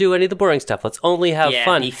not going to do any of the boring stuff. Let's only have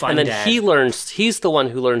fun. And then dad. He's the one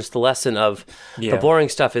who learns the lesson of the boring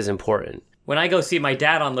stuff is important. When I go see my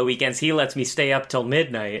dad on the weekends, he lets me stay up till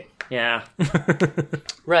midnight. Yeah.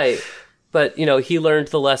 Right. But, he learned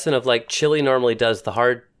the lesson of like Chili normally does the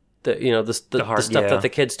hard, the stuff that the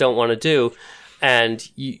kids don't want to do. And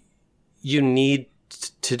you need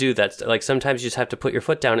to do that. Like sometimes you just have to put your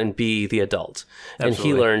foot down and be the adult. Absolutely. And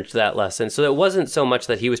he learned that lesson. So it wasn't so much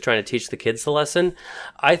that he was trying to teach the kids the lesson.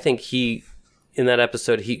 I think in that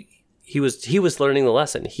episode, he was learning the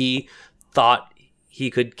lesson. He thought he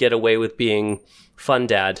could get away with being fun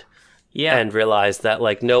dad. Yeah. And realized that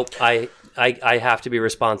like, nope, I have to be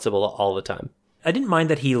responsible all the time. I didn't mind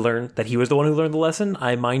that he was the one who learned the lesson.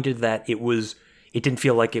 I minded that it didn't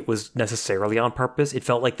feel like it was necessarily on purpose. It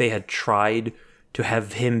felt like they had tried to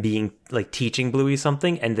have him being like teaching Bluey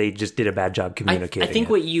something, and they just did a bad job communicating. I think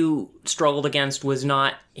what you struggled against was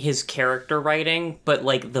not his character writing, but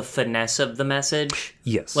like the finesse of the message.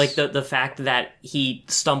 Yes. Like the fact that he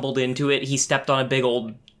stumbled into it, he stepped on a big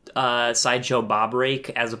old sideshow bob rake,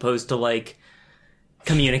 as opposed to like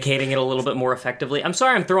communicating it a little bit more effectively. I'm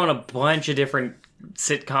sorry I'm throwing a bunch of different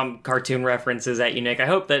sitcom cartoon references at you, Nick. I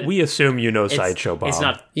hope that we assume sideshow bob. It's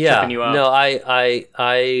not tripping you up. No,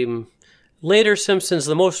 I'm later Simpsons,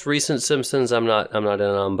 the most recent Simpsons, I'm not in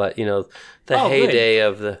on, but the heyday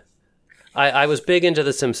of the. I was big into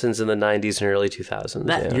the Simpsons in the 90s and early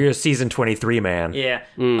 2000s. You're a season 23 man. Yeah.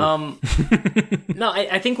 No,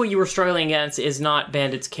 I think what you were struggling against is not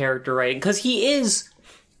Bandit's character writing, because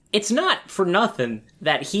it's not for nothing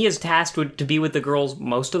that he is tasked to be with the girls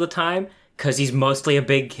most of the time, because he's mostly a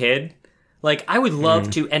big kid. Like, I would love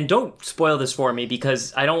to, and don't spoil this for me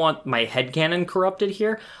because I don't want my headcanon corrupted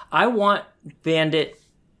here. I want Bandit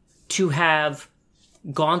to have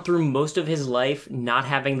gone through most of his life not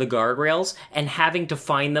having the guardrails and having to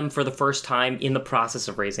find them for the first time in the process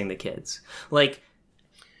of raising the kids. Like,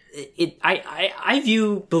 I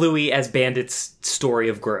view Bluey as Bandit's story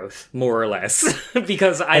of growth, more or less,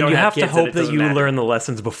 because I don't have kids. You have to hope that you learn the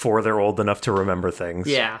lessons before they're old enough to remember things.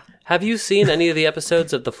 Yeah. Have you seen any of the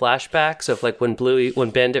episodes of the flashbacks of like when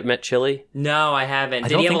Bandit met Chili? No, I haven't.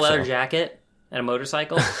 Did he have a leather jacket and a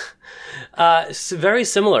motorcycle? Very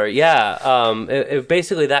similar, yeah. It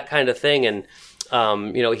basically that kind of thing, and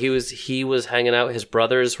he was hanging out. His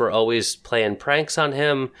brothers were always playing pranks on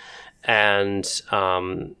him, and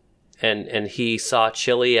he saw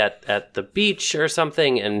Chili at the beach or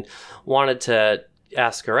something, and wanted to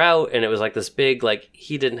ask her out, and it was like this big, like,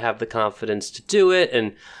 he didn't have the confidence to do it,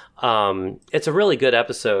 and it's a really good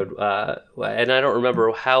episode, and I don't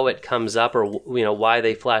remember how it comes up or why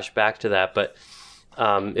they flash back to that, but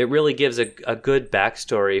it really gives a good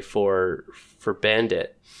backstory for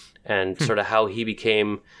Bandit and sort of how he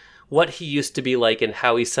became what he used to be like and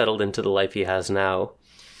how he settled into the life he has now.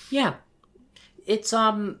 Yeah, it's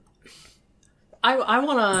I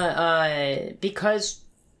want to because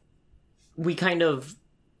we kind of.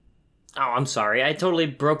 Oh, I'm sorry. I totally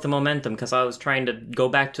broke the momentum because I was trying to go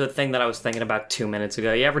back to a thing that I was thinking about 2 minutes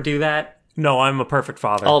ago. You ever do that? No, I'm a perfect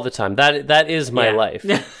father. All the time. That is my life.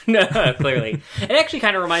 No, clearly. It actually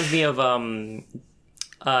kind of reminds me of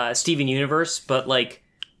Steven Universe, but like,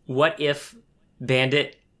 what if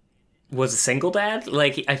Bandit was a single dad.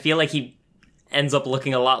 Like, I feel like he ends up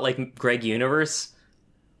looking a lot like Greg Universe.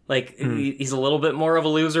 Like, he's a little bit more of a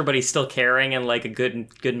loser, but he's still caring and, like, a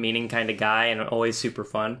good meaning kind of guy and always super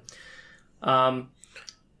fun.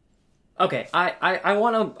 Okay, I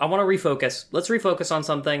want to refocus. Let's refocus on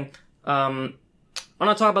something. I want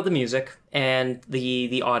to talk about the music and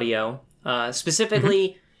the audio.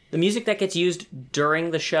 Specifically, the music that gets used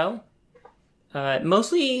during the show.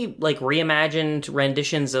 Mostly, like, reimagined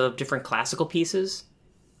renditions of different classical pieces.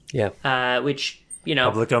 Yeah. Which, you know...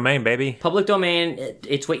 Public domain, baby. Public domain,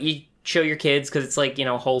 it's what you show your kids because it's, like, you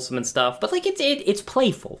know, wholesome and stuff. But, like, it's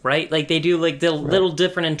playful, right? Like, they do, like, the little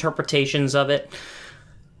different interpretations of it.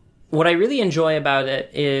 What I really enjoy about it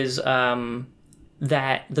is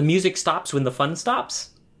that the music stops when the fun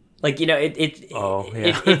stops. Like, you know,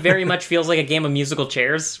 it very much feels like a game of musical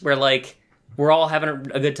chairs where, like, we're all having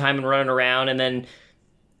a good time and running around, and then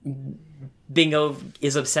Bingo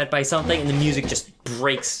is upset by something, and the music just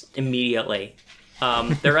breaks immediately.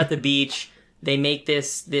 They're at the beach. They make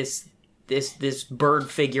this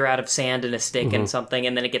bird figure out of sand and a stick and something,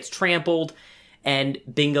 and then it gets trampled, and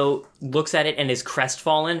Bingo looks at it and is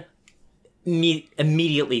crestfallen.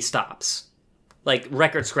 Immediately stops. Like,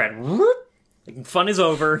 record scratch. Like, fun is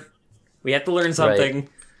over. We have to learn something.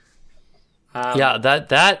 Right. Yeah,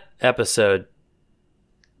 that episode,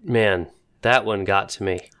 man, that one got to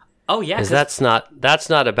me. Oh yeah, because that's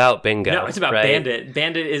not about Bingo. No, it's about right? Bandit.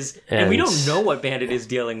 Bandit is, and we don't know what Bandit is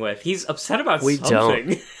dealing with. He's upset about we something.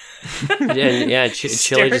 Don't.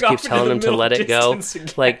 Chili just keeps telling him to let it go. Again.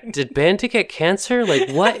 Like, did Bandit get cancer? Like,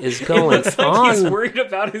 what is going it looks on? Like he's worried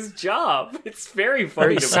about his job. It's very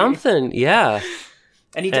funny. Or to something, me. Yeah.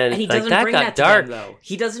 And he like, doesn't that bring got that to dark. them, though.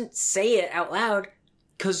 He doesn't say it out loud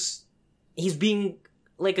because he's being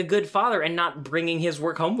like a good father and not bringing his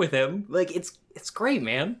work home with him. Like, it's great,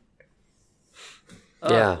 man.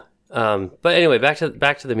 Yeah. But anyway, back to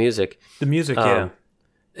the music. The music,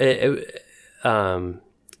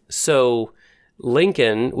 So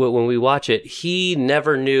Lincoln, when we watch it, he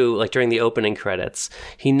never knew, like during the opening credits,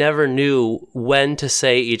 he never knew when to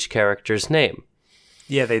say each character's name.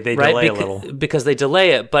 Yeah, they right? delay a little. Because they delay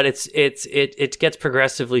it, but it gets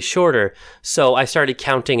progressively shorter. So I started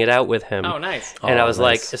counting it out with him. Oh, nice. And I was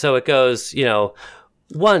like, so it goes,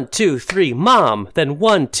 1, 2, 3, mom, then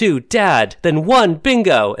 1, 2, dad, then 1,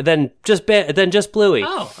 bingo, and then just Bluey.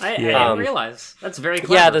 Oh, I didn't realize. That's very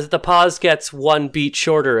clever. Yeah, the pause gets 1 beat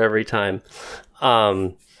shorter every time.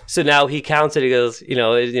 So now he counts it. He goes,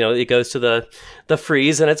 he goes to the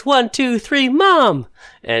freeze, and it's 1, 2, 3, mom,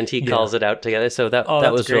 and he calls it out together. So that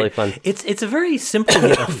was great. really fun. It's a very simple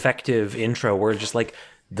yet effective intro where just like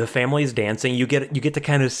the family's dancing. You get to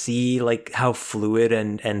kind of see like how fluid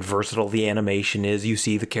and versatile the animation is. You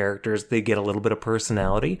see the characters; they get a little bit of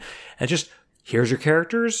personality, and just here's your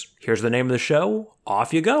characters. Here's the name of the show.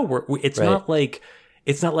 Off you go.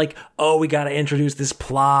 It's not like, oh, we got to introduce this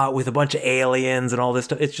plot with a bunch of aliens and all this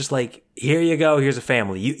stuff. It's just like, here you go. Here's a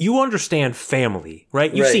family. You understand family,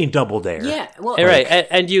 right? You've seen Double Dare. Yeah, well, right,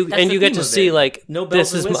 and you get to see like no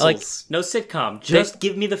bells this and is whistles, no sitcom. Just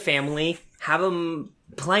give me the family. Have them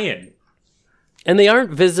playing. And they aren't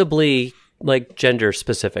visibly like gender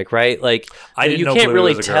specific, right? Like you can't Bluey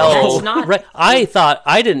really was a girl. tell. That's not- right?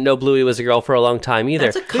 I didn't know Bluey was a girl for a long time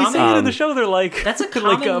either. That's a They say it in the show. They're like, That's a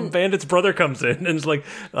like common- Bandit's brother comes in and it's like,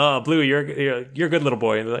 Bluey, you're a good little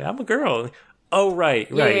boy, and they're like, I'm a girl. Oh, right.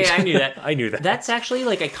 Yeah, I knew that. I knew that. That's actually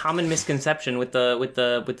like a common misconception with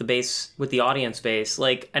the audience base.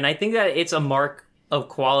 Like, and I think that it's a mark of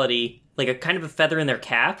quality, like a kind of a feather in their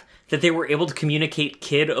cap, that they were able to communicate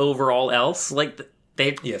kid over all else. Like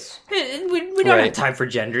yes. we don't have time for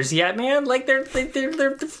genders yet, man. Like they're 5.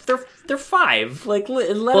 Like let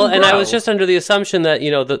them and I grow. was just under the assumption that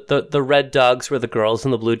the red dogs were the girls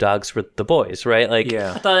and the blue dogs were the boys, right? Like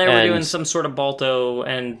Yeah. I thought they were doing some sort of Balto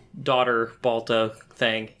and daughter Balto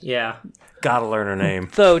thing. Yeah. Gotta learn her name.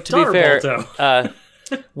 Though to Daughter be fair, Balto.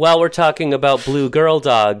 while we're talking about blue girl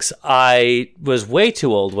dogs, I was way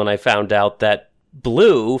too old when I found out that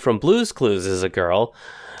Blue from Blue's Clues is a girl.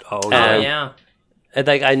 Oh, Yeah. And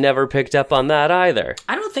like I never picked up on that either.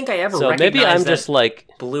 I don't think I ever So recognized maybe I'm that just like,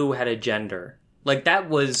 Blue had a gender. Like that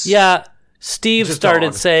was yeah. Steve Just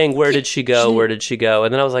started dog. saying, "Where did she go? Where did she go?"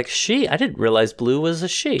 And then I was like, "She." I didn't realize Blue was a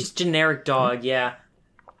she. just generic dog. Yeah.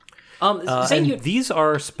 and Zane, these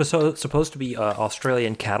are supposed to be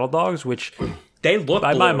Australian cattle dogs, which, they look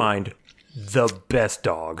by blue. my mind, the best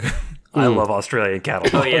dog. I love Australian cattle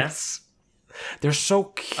dogs. Oh yes. They're so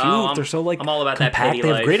cute. They're so like I'm all about that compact. pity They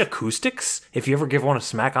have life. great acoustics. If you ever give one a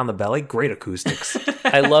smack on the belly, great acoustics.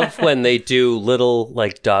 I love when they do little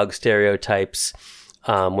like dog stereotypes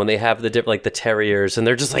when they have the terriers and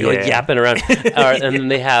they're just like yapping around, and then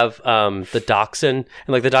they have the dachshund,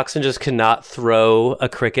 and like the dachshund just cannot throw a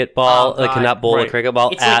cricket ball, cannot bowl a cricket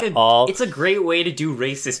ball all. It's a great way to do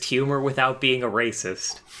racist humor without being a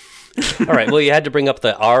racist. All right, well, you had to bring up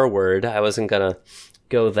the R word. I wasn't gonna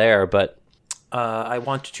go there, but I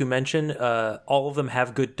want to mention all of them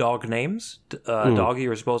have good dog names. Doggy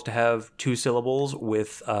are supposed to have 2 syllables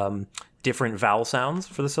with different vowel sounds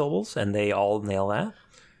for the syllables, and they all nail that.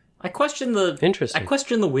 I question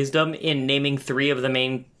the wisdom in naming 3 of the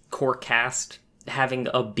main core cast having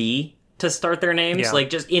a B to start their names, like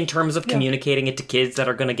just in terms of communicating it to kids that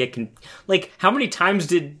are going to get like how many times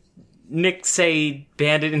did Nick say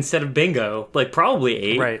Bandit instead of Bingo? Like probably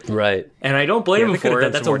 8. Right. And I don't blame him for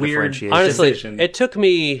it. That's a weird honestly decision. it took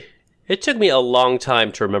me a long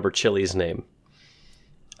time to remember Chili's name.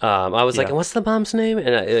 I was like, what's the mom's name?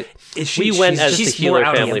 And we went as the Healer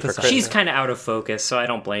family for Christmas. She's kind of out of focus, so I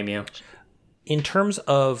don't blame you. In terms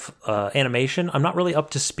of animation, I'm not really up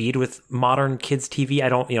to speed with modern kids TV. I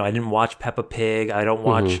didn't watch Peppa Pig. I don't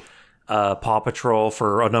watch Paw Patrol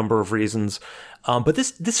for a number of reasons. But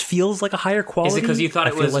this feels like a higher quality. Is it because you thought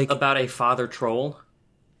it was about a father troll?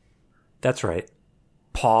 That's right.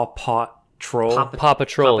 Paw Patrol. Paw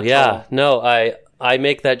Patrol, yeah. No, I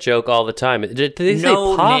make that joke all the time. Did they say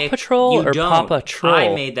Paw Nick, Patrol or don't. Papa Troll?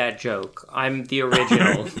 I made that joke. I'm the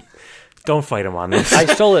original. Don't fight him on this. I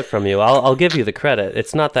stole it from you. I'll give you the credit.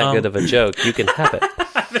 It's not that good of a joke. You can have it.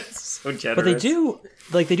 That's so generous.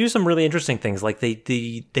 But they do some really interesting things. Like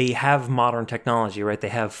they have modern technology, right? They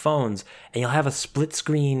have phones, and you'll have a split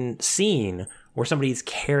screen scene where somebody's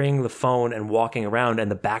carrying the phone and walking around, and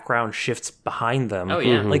the background shifts behind them. Oh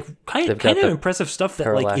yeah, like kind of impressive stuff that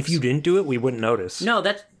parallax. like if you didn't do it, we wouldn't notice. No,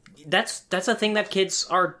 that's a thing that kids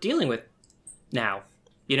are dealing with now.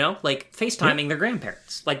 You know, like FaceTiming their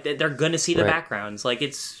grandparents. Like they're gonna see the backgrounds. Like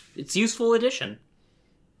it's useful addition.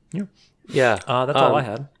 Yeah, that's all I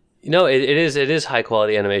had. No, it is high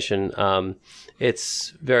quality animation.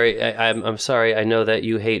 It's very. I'm sorry. I know that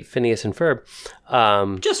you hate Phineas and Ferb.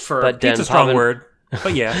 Just Ferb. But It's a strong word.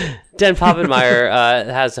 But yeah, Dan Povenmire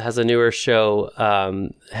has a newer show,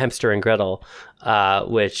 Hamster and Gretel,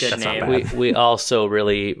 which we also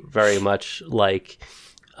really very much like.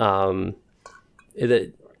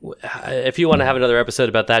 If you want to have another episode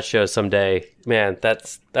about that show someday, man,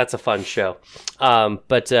 that's a fun show.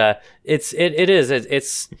 But it's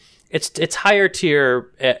higher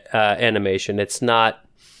tier animation. It's not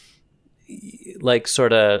like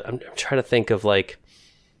sort of. I'm trying to think of like.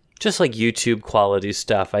 Just like YouTube quality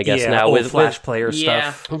stuff, I guess now with Flash Player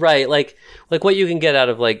stuff, right? Like what you can get out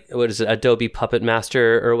of like what is it, Adobe Puppet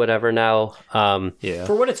Master or whatever now. For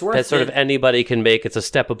what it's worth, that sort of anybody can make. It's a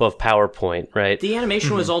step above PowerPoint, right? The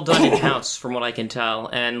animation was all done in house, from what I can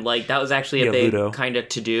tell, and like that was actually a big kind of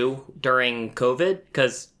to do during COVID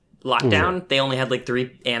because lockdown. They only had like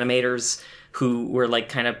 3 animators who were like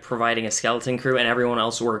kind of providing a skeleton crew, and everyone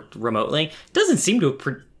else worked remotely. Doesn't seem to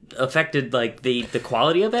have affected like the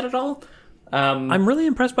quality of it at all. I'm really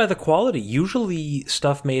impressed by the quality. Usually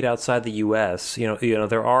stuff made outside the US, you know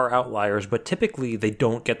there are outliers, but typically they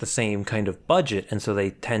don't get the same kind of budget, and so they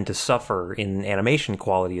tend to suffer in animation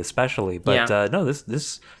quality especially. But no,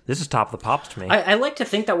 this is top of the pops to me. I like to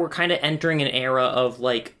think that we're kind of entering an era of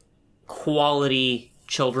like quality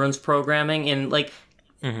children's programming, and like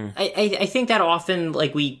I think that often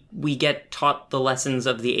like we get taught the lessons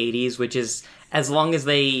of the 80s, which is as long as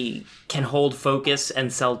they can hold focus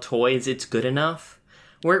and sell toys, it's good enough.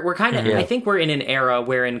 We're kind of I think we're in an era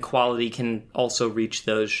wherein quality can also reach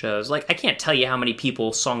those shows. Like I can't tell you how many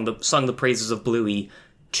people sung the praises of Bluey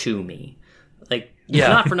to me. Like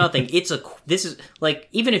not for nothing. This is like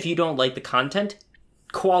even if you don't like the content,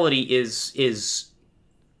 quality is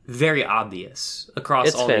very obvious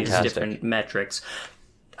across all these different metrics.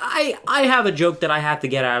 I have a joke that I have to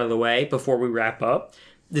get out of the way before we wrap up.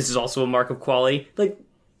 This is also a mark of quality. Like,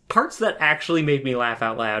 parts that actually made me laugh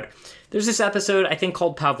out loud. There's this episode, I think,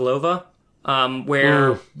 called Pavlova,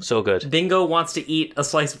 where so good. Bingo wants to eat a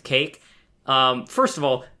slice of cake. First of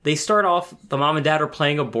all, they start off, the mom and dad are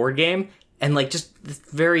playing a board game, and, like, just this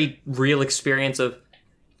very real experience of,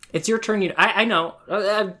 it's your turn. I know.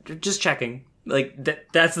 I'm just checking. Like,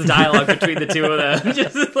 that's the dialogue between the two of them.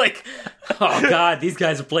 Just like, oh, God, these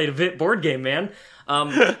guys have played a board game, man.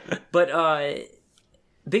 But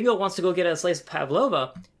Bingo wants to go get a slice of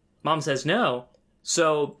pavlova. Mom says no.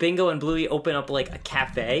 So Bingo and Bluey open up, like, a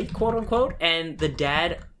cafe, quote-unquote, and the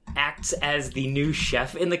dad acts as the new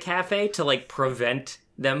chef in the cafe to, like, prevent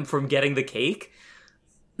them from getting the cake.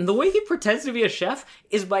 And the way he pretends to be a chef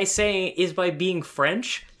is by being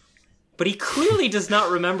French, but he clearly does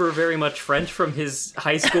not remember very much French from his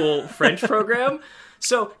high school French program.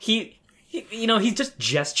 So he just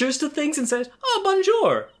gestures to things and says, "Oh,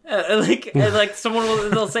 bonjour." Like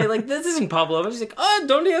someone they'll say like, "This isn't Pablo." And he's like, "Oh,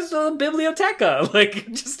 donde es la biblioteca?" Like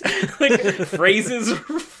just like phrases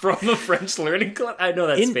from a French learning class. I know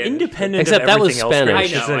that's Spanish. Independent Except of that was everything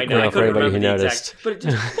else. Spanish. I know. I for couldn't anybody remember who the noticed. exact, but it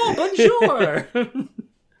just, "Oh, bonjour."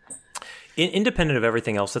 Independent of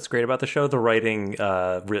everything else that's great about the show, the writing,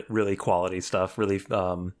 really quality stuff, really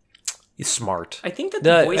smart. I think that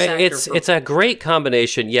the voice actor it's a great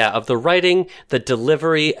combination, of the writing, the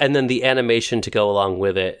delivery, and then the animation to go along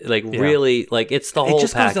with it. Like really, like it's the whole it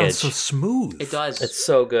just package. goes down so smooth. It does. It's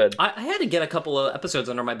so good. I had to get a couple of episodes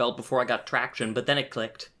under my belt before I got traction, but then it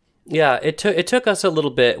clicked. Yeah, it took us a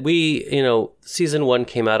little bit. We, season 1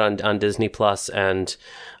 came out on Disney Plus, and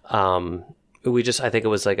we just, I think it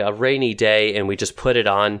was like a rainy day, and we just put it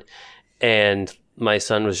on, and my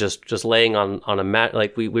son was just laying on a mat.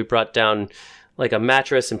 Like we brought down like a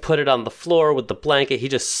mattress and put it on the floor with the blanket. He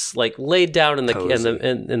just like laid down in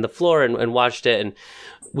the floor and watched it. And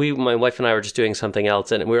my wife and I were just doing something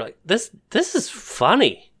else, and we were like, this is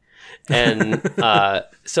funny. And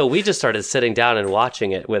so we just started sitting down and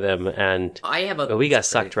watching it with him, and we got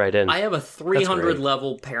sucked right in. I have a 300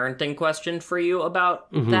 level parenting question for you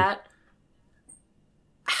about that.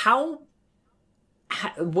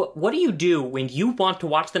 What do you do when you want to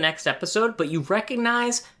watch the next episode, but you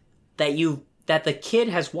recognize that the kid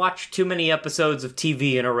has watched too many episodes of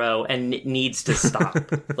TV in a row and it needs to stop?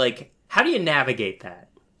 Like, how do you navigate that?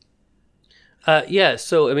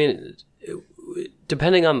 So I mean,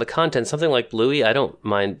 depending on the content, something like Bluey, I don't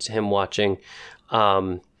mind him watching.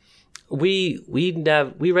 We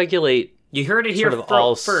regulate. You heard it here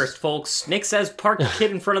first, folks. Nick says park the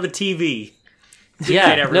kid in front of the TV.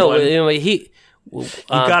 Yeah, no, You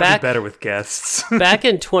gotta be better with guests. Back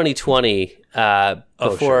in 2020,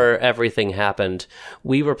 before everything happened,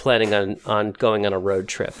 we were planning on going on a road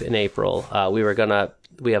trip in April. We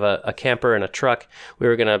have a camper and a truck. We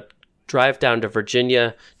were gonna drive down to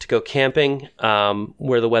Virginia to go camping,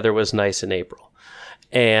 where the weather was nice in April.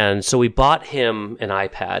 And so we bought him an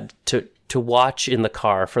iPad to watch in the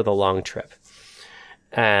car for the long trip.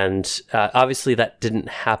 And obviously that didn't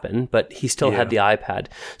happen, but he still had the iPad.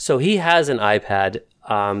 So he has an iPad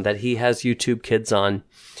that he has YouTube Kids on.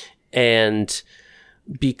 And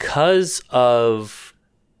because of,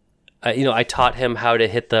 I taught him how to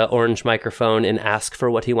hit the orange microphone and ask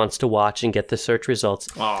for what he wants to watch and get the search results.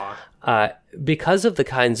 Because of the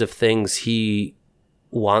kinds of things he's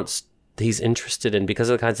interested in, because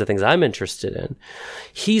of the kinds of things I'm interested in,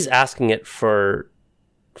 he's asking it for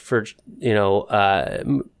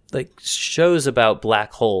like shows about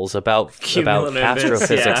black holes, about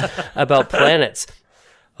astrophysics, about planets.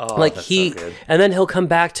 Like and then he'll come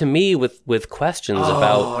back to me with questions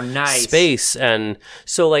about space, and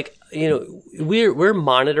so like we're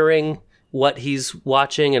monitoring what he's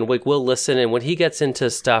watching, and we'll listen. And when he gets into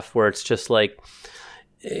stuff where it's just like,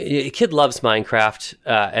 a kid loves Minecraft,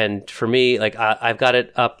 and for me, like I've got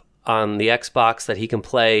it up on the Xbox that he can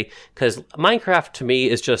play, because Minecraft to me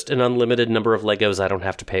is just an unlimited number of Legos I don't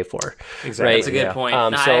have to pay for. Exactly, right? That's a good point.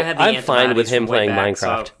 So I'm fine with him playing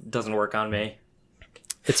Minecraft. So it doesn't work on me.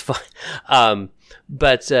 It's fine.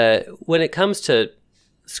 But when it comes to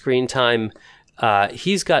screen time,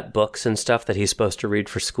 he's got books and stuff that he's supposed to read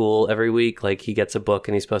for school every week. Like he gets a book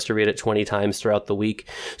and he's supposed to read it 20 times throughout the week.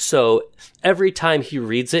 So every time he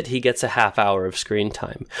reads it, he gets a half hour of screen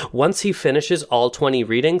time. Once he finishes all 20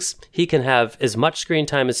 readings, he can have as much screen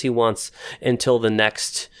time as he wants until the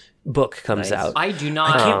next book comes out. I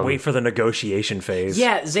can't wait for the negotiation phase.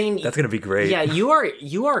 Yeah, Zane, that's going to be great. Yeah,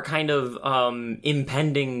 you are kind of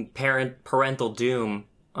impending parental doom.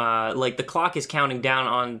 Like the clock is counting down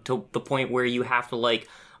on to the point where you have to like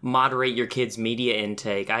moderate your kids' media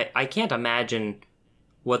intake. I can't imagine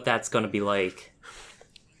what that's going to be like.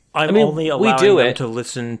 I'm only allowing them to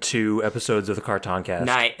listen to episodes of the Cartoncast.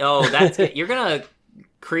 Nice. Oh, that's it. You're gonna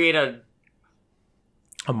create a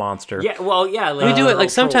monster. Yeah. Well, yeah. Like, we do it like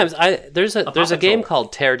sometimes. There's a game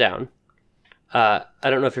called Teardown. I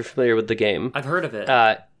don't know if you're familiar with the game. I've heard of it.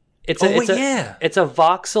 It's a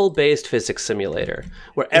voxel-based physics simulator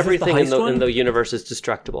where everything in the universe is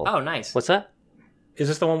destructible. Oh, nice. What's that? Is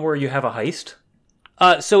this the one where you have a heist?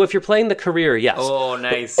 So if you're playing the career, yes. Oh,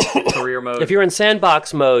 nice. Career mode. If you're in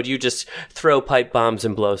sandbox mode, you just throw pipe bombs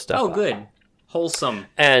and blow stuff up. Good. Wholesome.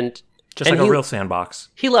 And like a real sandbox.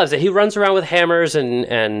 He loves it. He runs around with hammers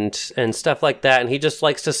and stuff like that, and he just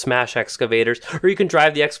likes to smash excavators. Or you can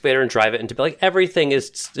drive the excavator and drive it into like everything is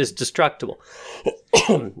destructible.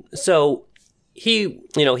 So he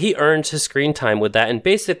earned his screen time with that and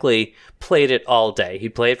basically played it all day.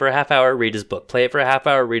 He'd play it for a half hour, read his book, play it for a half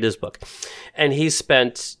hour, read his book. And he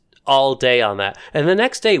spent all day on that. And the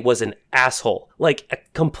next day was an asshole, like a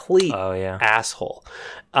complete asshole.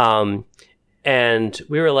 And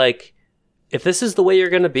we were like, if this is the way you're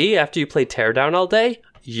going to be after you play Teardown all day,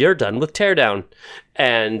 you're done with Teardown.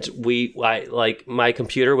 And my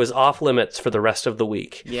computer was off limits for the rest of the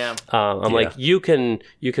week. Yeah. I'm like, you can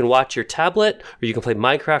watch your tablet or you can play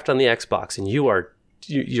Minecraft on the Xbox and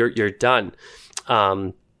you're done.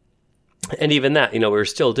 And even that, we were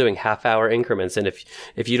still doing half-hour increments. And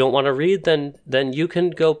if you don't want to read, then you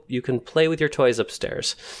can play with your toys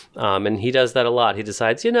upstairs. And he does that a lot. He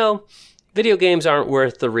decides, video games aren't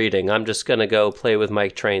worth the reading. I'm just gonna go play with my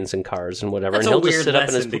trains and cars and whatever. That's and he'll a weird just sit up in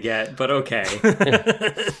his lesson to get, but okay. but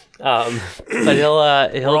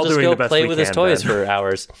he'll just go play with his toys for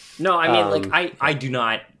hours. No, I mean, I do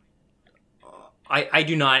not. I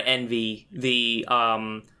do not envy the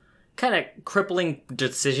kind of crippling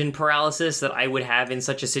decision paralysis that I would have in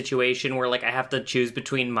such a situation where I have to choose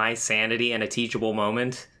between my sanity and a teachable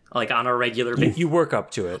moment, on a regular basis. You work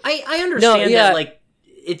up to it. I understand that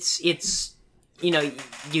it's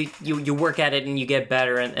you work at it and you get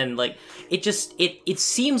better and it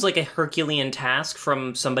seems like a Herculean task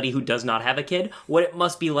from somebody who does not have a kid. What it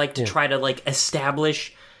must be like to try to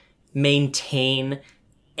establish, maintain,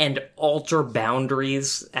 and alter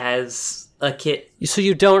boundaries as a kid. So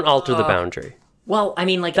you don't alter the boundary. Well, I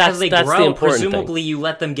mean, as they grow, presumably you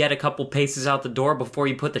let them get a couple paces out the door before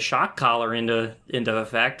you put the shock collar into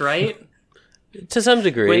effect, right? To some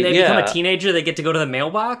degree, when they become a teenager, they get to go to the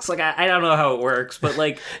mailbox. I don't know how it works, but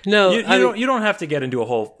no, you don't have to get into a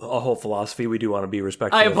whole philosophy. We do want to be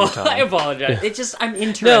respectful of your time. I apologize. It's just I'm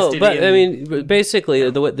interested. No, but I mean, basically,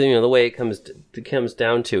 the way it comes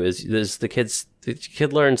down to is the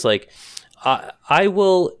kid learns I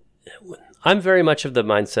will. I'm very much of the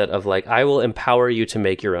mindset of I will empower you to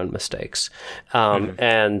make your own mistakes,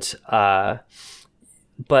 and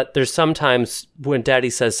but there's sometimes when Daddy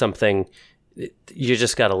says something. You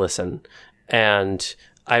just got to listen, and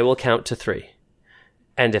I will count to 3.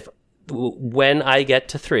 And when I get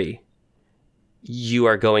to 3, you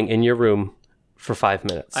are going in your room for 5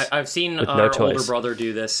 minutes. I've seen our older brother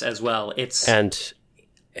do this as well.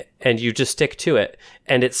 And you just stick to it,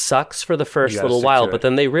 and it sucks for the first little while, but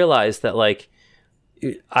then they realize that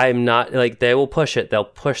I'm not they will push it. They'll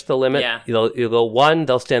push the limit. Yeah. You'll go 1,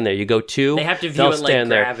 they'll stand there. You go 2, they have to view it like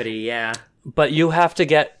gravity. Yeah, but you have to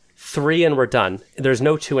get 3 and we're done. There's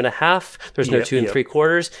no 2.5. There's no 2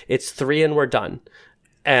 3/4. It's 3 and we're done.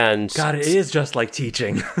 And God, it is just like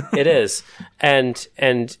teaching. It is. And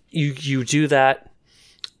you do that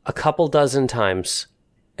a couple dozen times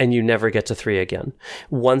and you never get to 3 again.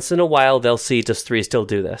 Once in a while they'll see, does 3 still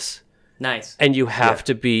do this? Nice. And you have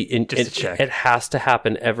to be just to check. It has to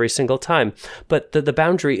happen every single time. But the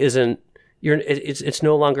boundary isn't it's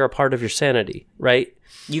no longer a part of your sanity, right?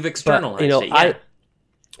 You've externalized it. Yeah.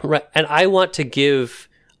 Right, and I want to give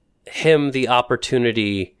him the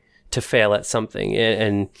opportunity to fail at something,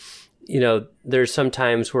 and there's some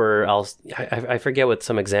times where I forget what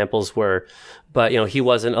some examples were, but he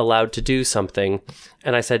wasn't allowed to do something,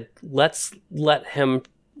 and I said, let's let him.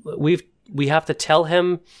 We have to tell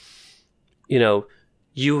him, you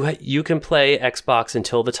can play Xbox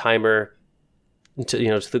until the timer, until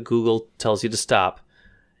the Google tells you to stop,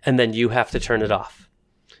 and then you have to turn it off,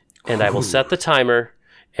 and I will set the timer.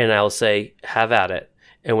 And I'll say, have at it.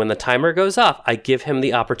 And when the timer goes off, I give him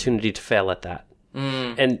the opportunity to fail at that.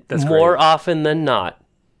 And that's more often than not,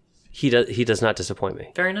 he does not disappoint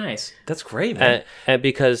me. Very nice. That's great, man. And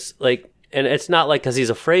because, and it's not because he's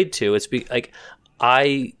afraid to. It's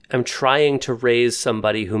I am trying to raise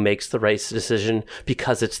somebody who makes the right decision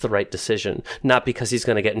because it's the right decision, not because he's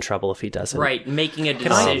going to get in trouble if he doesn't. Right, making a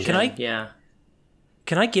decision.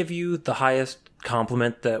 Can I give you the highest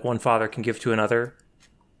compliment that one father can give to another?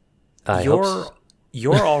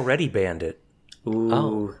 You're already Bandit.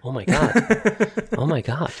 Ooh. Oh my god. Oh my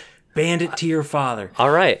god. Bandit to your father. All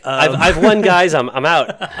right. I've won, guys. I'm out.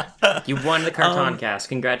 You won the Cartoncast.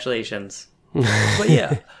 Congratulations. But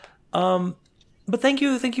yeah. But thank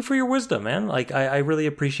you for your wisdom, man. I really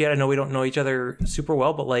appreciate it. I know we don't know each other super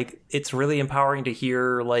well, but it's really empowering to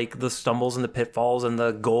hear the stumbles and the pitfalls and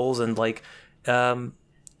the goals and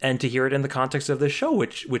and to hear it in the context of this show,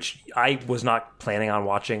 which I was not planning on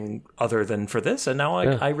watching other than for this, and now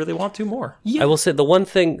I really want to more. Yeah. I will say the one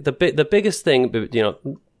thing, the biggest thing,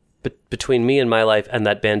 between me and my life and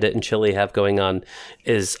that Bandit and Chili have going on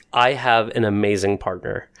is I have an amazing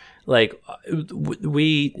partner. like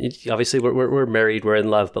we obviously we're married, we're in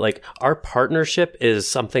love, but like our partnership is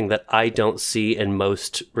something that I don't see in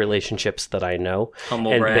most relationships that I know.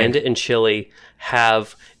 Humble and brag. Bandit and Chili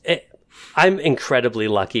have it. I'm incredibly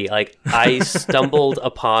lucky. Like I stumbled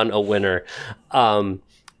upon a winner.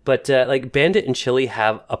 But like Bandit and Chili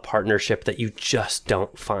have a partnership that you just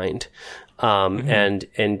don't find.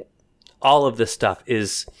 And all of this stuff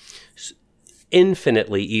is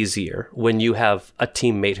infinitely easier when you have a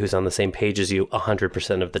teammate who's on the same page as you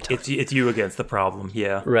 100% of the time. It's you against the problem.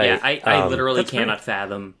 Yeah. Right. Yeah, I literally That's cannot great.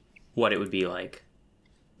 fathom what it would be like.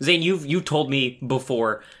 Zane, you told me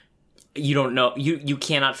before you don't know you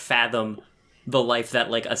cannot fathom the life that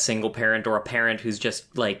like a single parent or a parent who's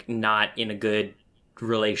just like not in a good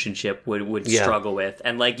relationship would struggle with.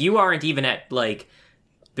 And like you aren't even at like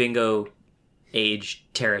bingo age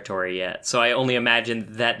territory yet. So I only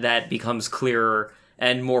imagine that becomes clearer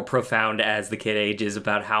and more profound as the kid ages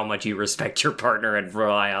about how much you respect your partner and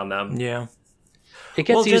rely on them. Yeah. It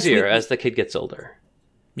gets Well, Jess, easier we- as the kid gets older.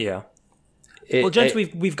 Yeah. Well, gents,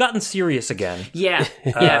 we've gotten serious again. Yeah,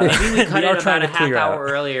 yeah. Maybe we cut we are it trying about a to half clear hour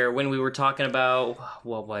out. earlier when we were talking about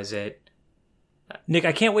what was it? Nick,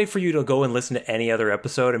 I can't wait for you to go and listen to any other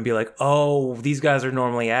episode and be like, "Oh, these guys are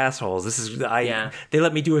normally assholes. This is They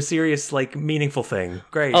let me do a serious, like, meaningful thing.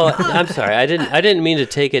 Great. Oh, I'm sorry. I didn't mean to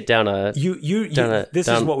take it down a. This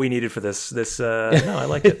is what we needed for this. No, I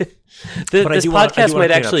like it. This I do wanna podcast clean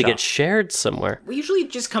might up actually shop. get shared somewhere. We usually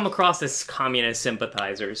just come across as communist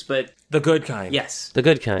sympathizers, but The good kind. yes, The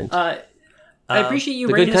good kind. I appreciate you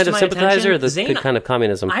the bringing good this kind to of my sympathizer, attention. or the Zane, good kind of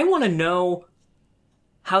communism. I want to know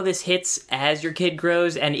how this hits as your kid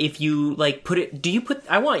grows, and if you like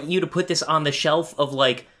I want you to put this on the shelf of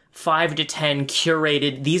like 5 to 10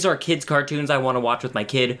 curated. These are kids' cartoons I want to watch with my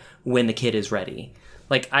kid when the kid is ready.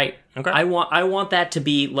 Like I want that to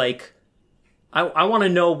be like. I want to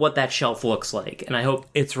know what that shelf looks like, and I hope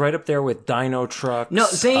It's right up there with Dino Trucks. No,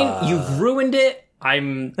 Zane, you've ruined it.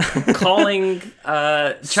 I'm calling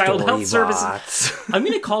child health services. Storybots. I'm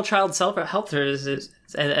going to call child health services,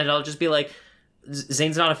 and I'll just be like,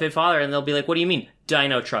 Zane's not a fit father, and they'll be like, what do you mean?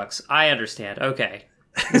 Dino trucks. I understand. Okay.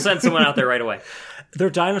 We'll send someone out there right away. They're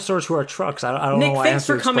dinosaurs who are trucks. I don't Nick, know why I thanks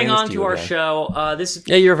have to for coming explain this on to to you our again. show. This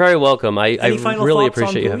Yeah, you're very welcome. I final really thoughts on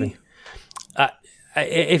appreciate you Bluey? having.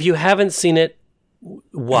 If you haven't seen it,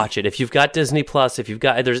 watch it. If you've got Disney Plus,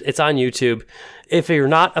 it's on YouTube. If you're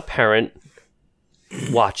not a parent,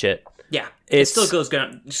 watch it. Yeah, it It's- still goes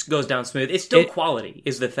down smooth. It's still quality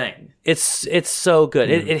is the thing. It's so good.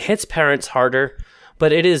 It hits parents harder,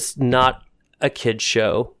 but it is not a kid's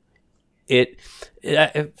show. It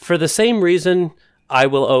for the same reason I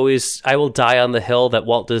will die on the hill that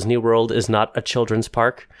Walt Disney World is not a children's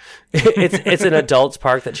park. It's an adults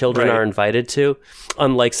park that children Right. are invited to,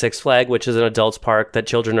 unlike Six Flags, which is an adults park that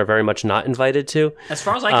children are very much not invited to. As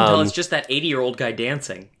far as I can tell, it's just that 80-year-old guy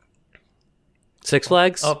dancing. Six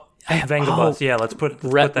Flags? Oh, Vangabus. Yeah, let's put that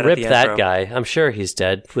Rip at the that intro. guy. I'm sure he's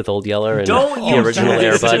dead with Old Yeller and Don't the you original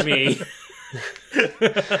do this to Airbud. me.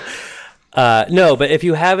 No, but if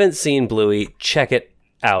you haven't seen Bluey, check it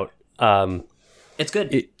out. It's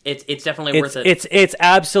good. It's definitely worth it. It's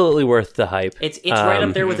absolutely worth the hype. It's right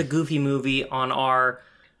up there with a Goofy movie on our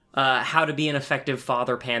how to be an effective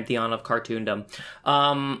father pantheon of cartoondom.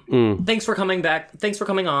 Thanks for coming back. Thanks for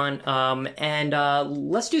coming on. And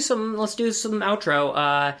let's do some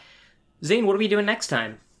outro. Zane, what are we doing next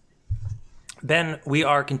time? Ben, we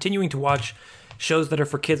are continuing to watch shows that are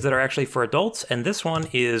for kids that are actually for adults, and this one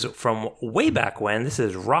is from way back when. This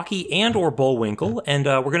is Rocky and or Bullwinkle, and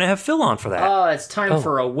we're going to have Phil on for that. Oh, it's time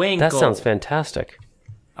for a winkle. That sounds fantastic.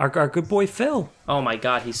 Our good boy Phil. Oh my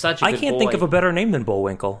god, he's such a I good can't boy. think of a better name than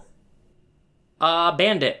Bullwinkle.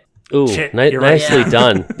 Bandit. Ooh, Shit, you're right. nicely Yeah.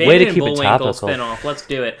 done. Bandit Way to and keep it Bullwinkle topical. spinoff. Let's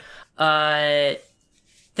do it.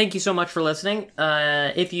 Thank you so much for listening.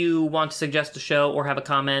 If you want to suggest a show or have a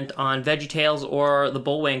comment on VeggieTales or the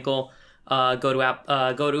Bullwinkle, go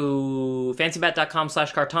to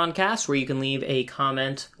fancybat.com/cartoncast where you can leave a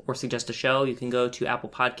comment or suggest a show. You can go to Apple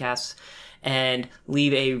Podcasts and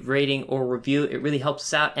leave a rating or review. It really helps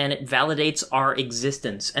us out and it validates our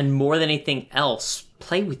existence. And more than anything else,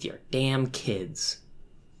 play with your damn kids.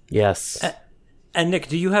 Yes. And Nick,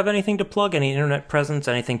 do you have anything to plug? Any internet presence?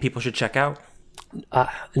 Anything people should check out?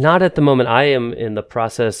 Not at the moment. I am in the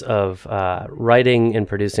process of writing and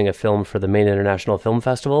producing a film for the Maine International Film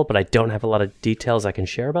Festival, but I don't have a lot of details I can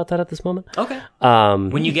share about that at this moment. Okay.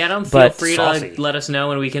 When you get them, feel but- free Saucy. to let us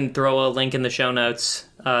know, and we can throw a link in the show notes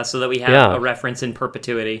so that we have Yeah. a reference in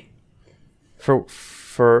perpetuity. For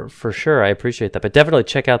sure, I appreciate that. But definitely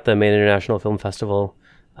check out the Maine International Film Festival.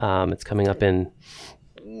 It's coming up in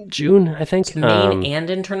June, I think. Maine and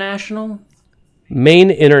international.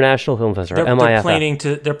 Maine International Film Festival, They're MIFF. planning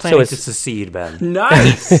to secede, Ben.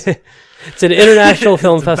 Nice. It's an international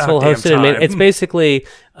film festival about damn hosted in Maine. time. It's basically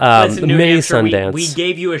Listen, New mini Hampshire, Sundance. we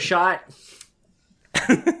gave you a shot.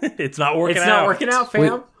 It's not working It's out. not working out,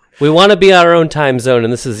 fam. We want to be our own time zone,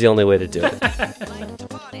 and this is the only way to do it.